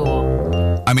du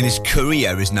jour. I mean, his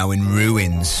career is now in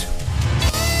ruins.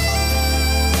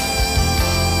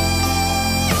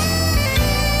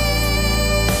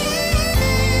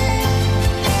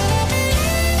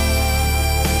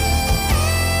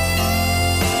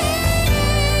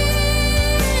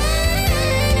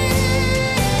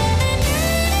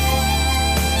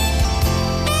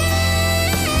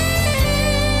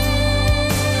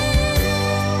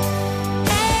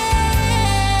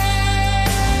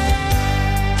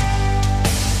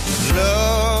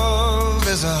 Love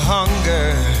is a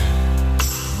hunger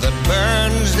that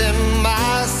burns in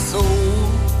my soul,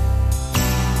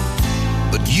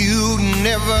 but you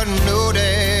never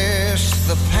notice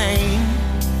the pain.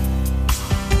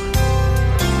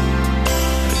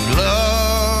 And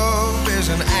love is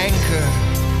an anchor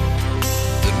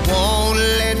that won't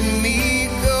let me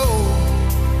go.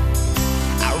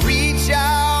 I reach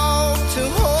out to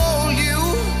hold you,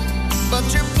 but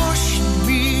you push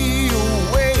me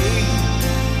away.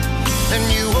 and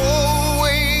you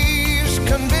always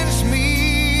convince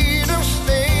me to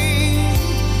stay.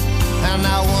 And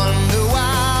I wonder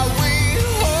why we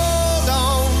hold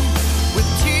on with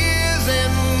tears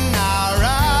in our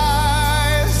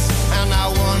eyes. And I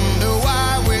wonder why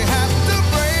we have to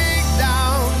break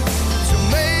down to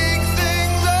make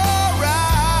things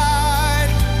alright.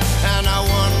 And I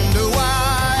wonder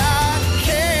why I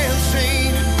can't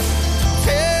seem to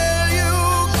tell you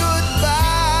goodbye.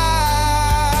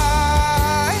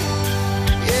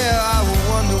 Yeah, I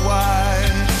wonder why.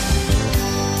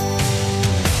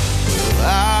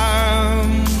 I'm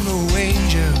no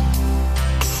angel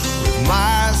with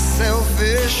my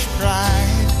selfish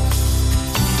pride,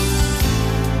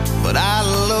 but I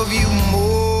love you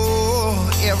more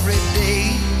every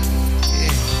day.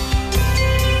 Yeah.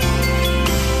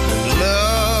 And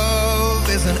love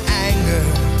is an anger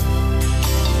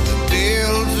that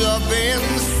builds up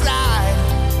inside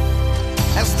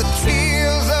as the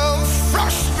tears of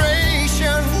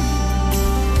frustration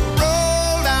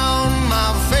roll down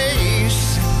my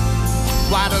face.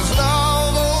 Why does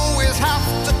love always have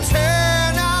to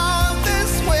turn out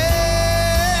this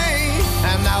way?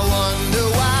 And I wonder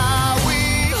why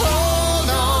we hold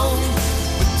on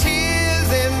with tears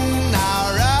in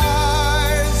our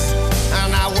eyes.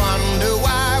 And I wonder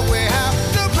why we have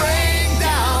to break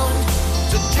down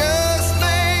to just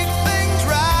make things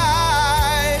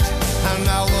right. And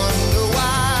I wonder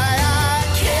why I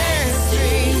can't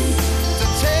seem to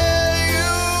tell you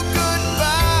goodbye.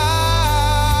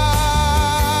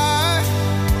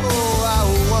 Oh, I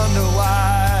wonder why.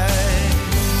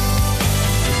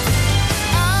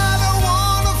 I don't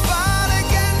wanna fight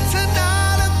again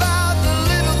tonight about the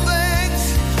little things.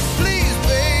 Please,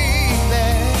 baby.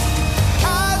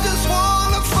 I just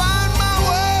wanna find my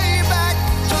way back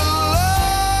to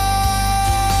love.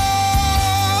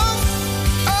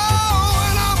 Oh,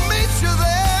 and I'll meet you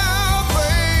there,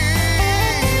 baby.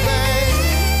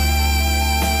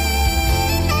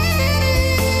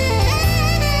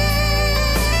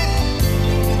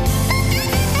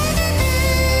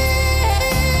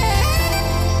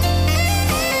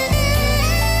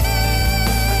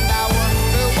 I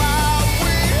wonder why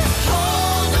we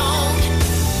hold on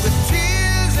with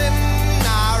tears in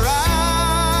our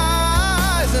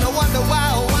eyes. And I wonder why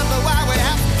we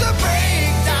have to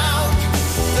break down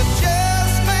to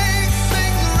just make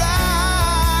things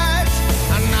right.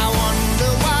 And I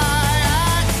wonder why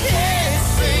I can't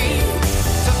seem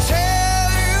to tell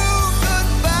you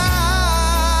goodbye.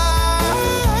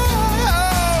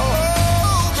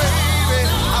 Oh, baby,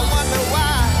 I wonder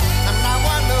why, and I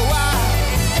wonder why.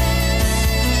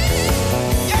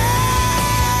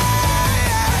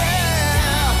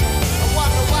 I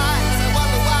wonder why, and I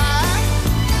wonder why.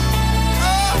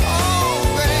 Oh,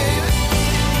 baby.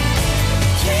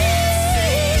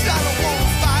 Jeez, I don't want to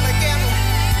fight again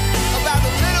about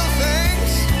the little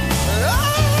things. Oh,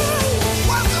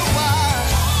 wonder why.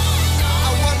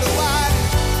 I wonder why.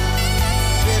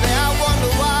 Baby, I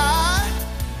wonder why.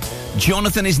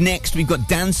 Jonathan is next. We've got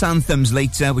dance anthems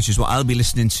later, which is what I'll be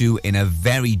listening to in a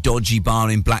very dodgy bar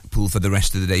in Blackpool for the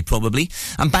rest of the day, probably.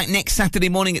 I'm back next Saturday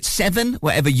morning at 7,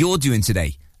 whatever you're doing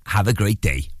today. Have a great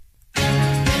day.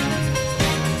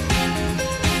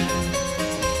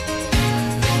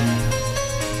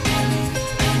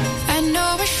 I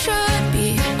know I should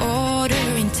be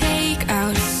ordering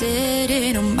takeout,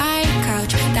 sitting on my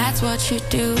couch. That's what you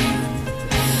do.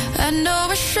 I know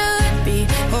I should be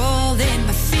holding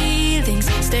my feelings,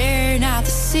 staring at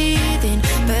the ceiling.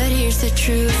 But here's the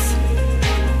truth: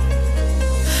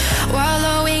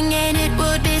 wallowing in it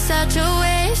would be such a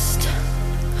waste.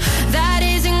 That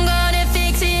isn't gonna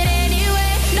fix it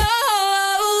anyway. No.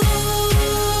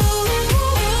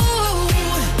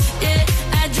 Yeah,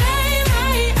 I dry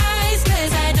my eyes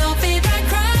 'cause I don't feel like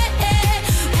crying.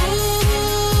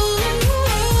 Ooh,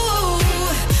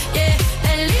 yeah,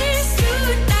 at least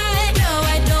tonight. No,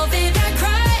 I don't feel like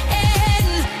crying.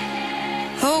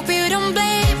 Hope you don't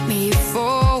blame me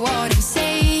for what I'm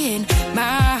saying.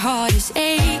 My heart is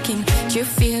aching. Do you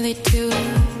feel it too?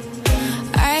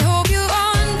 I hope you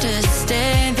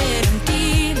understand that I'm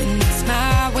dealing. It's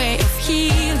my way of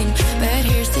healing. But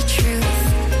here's the truth: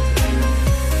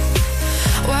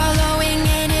 wallowing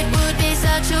in it would be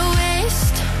such a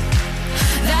waste.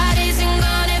 That isn't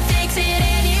gonna fix it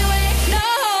anyway. No.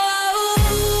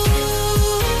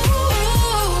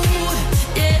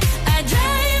 Yeah, I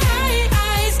dry my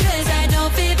eyes 'cause I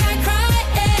don't feel like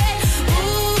crying.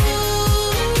 Ooh,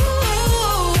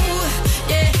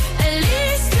 yeah, at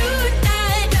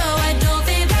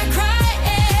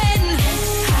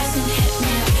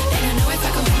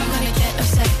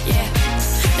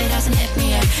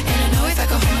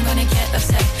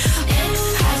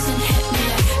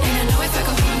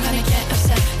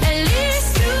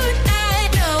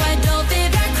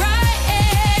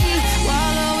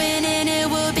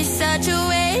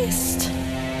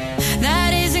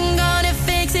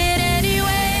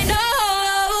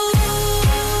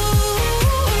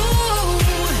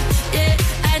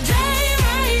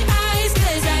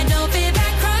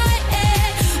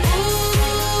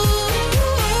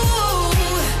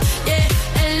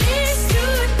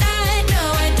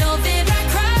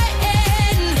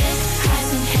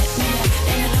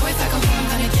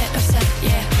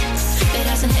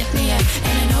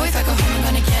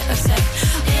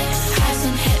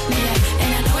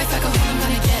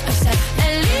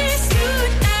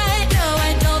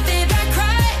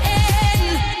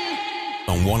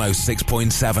 106.7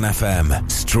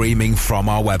 FM, streaming from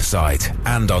our website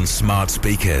and on smart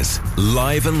speakers.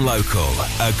 Live and local,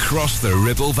 across the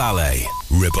Ribble Valley.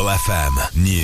 Ribble FM News.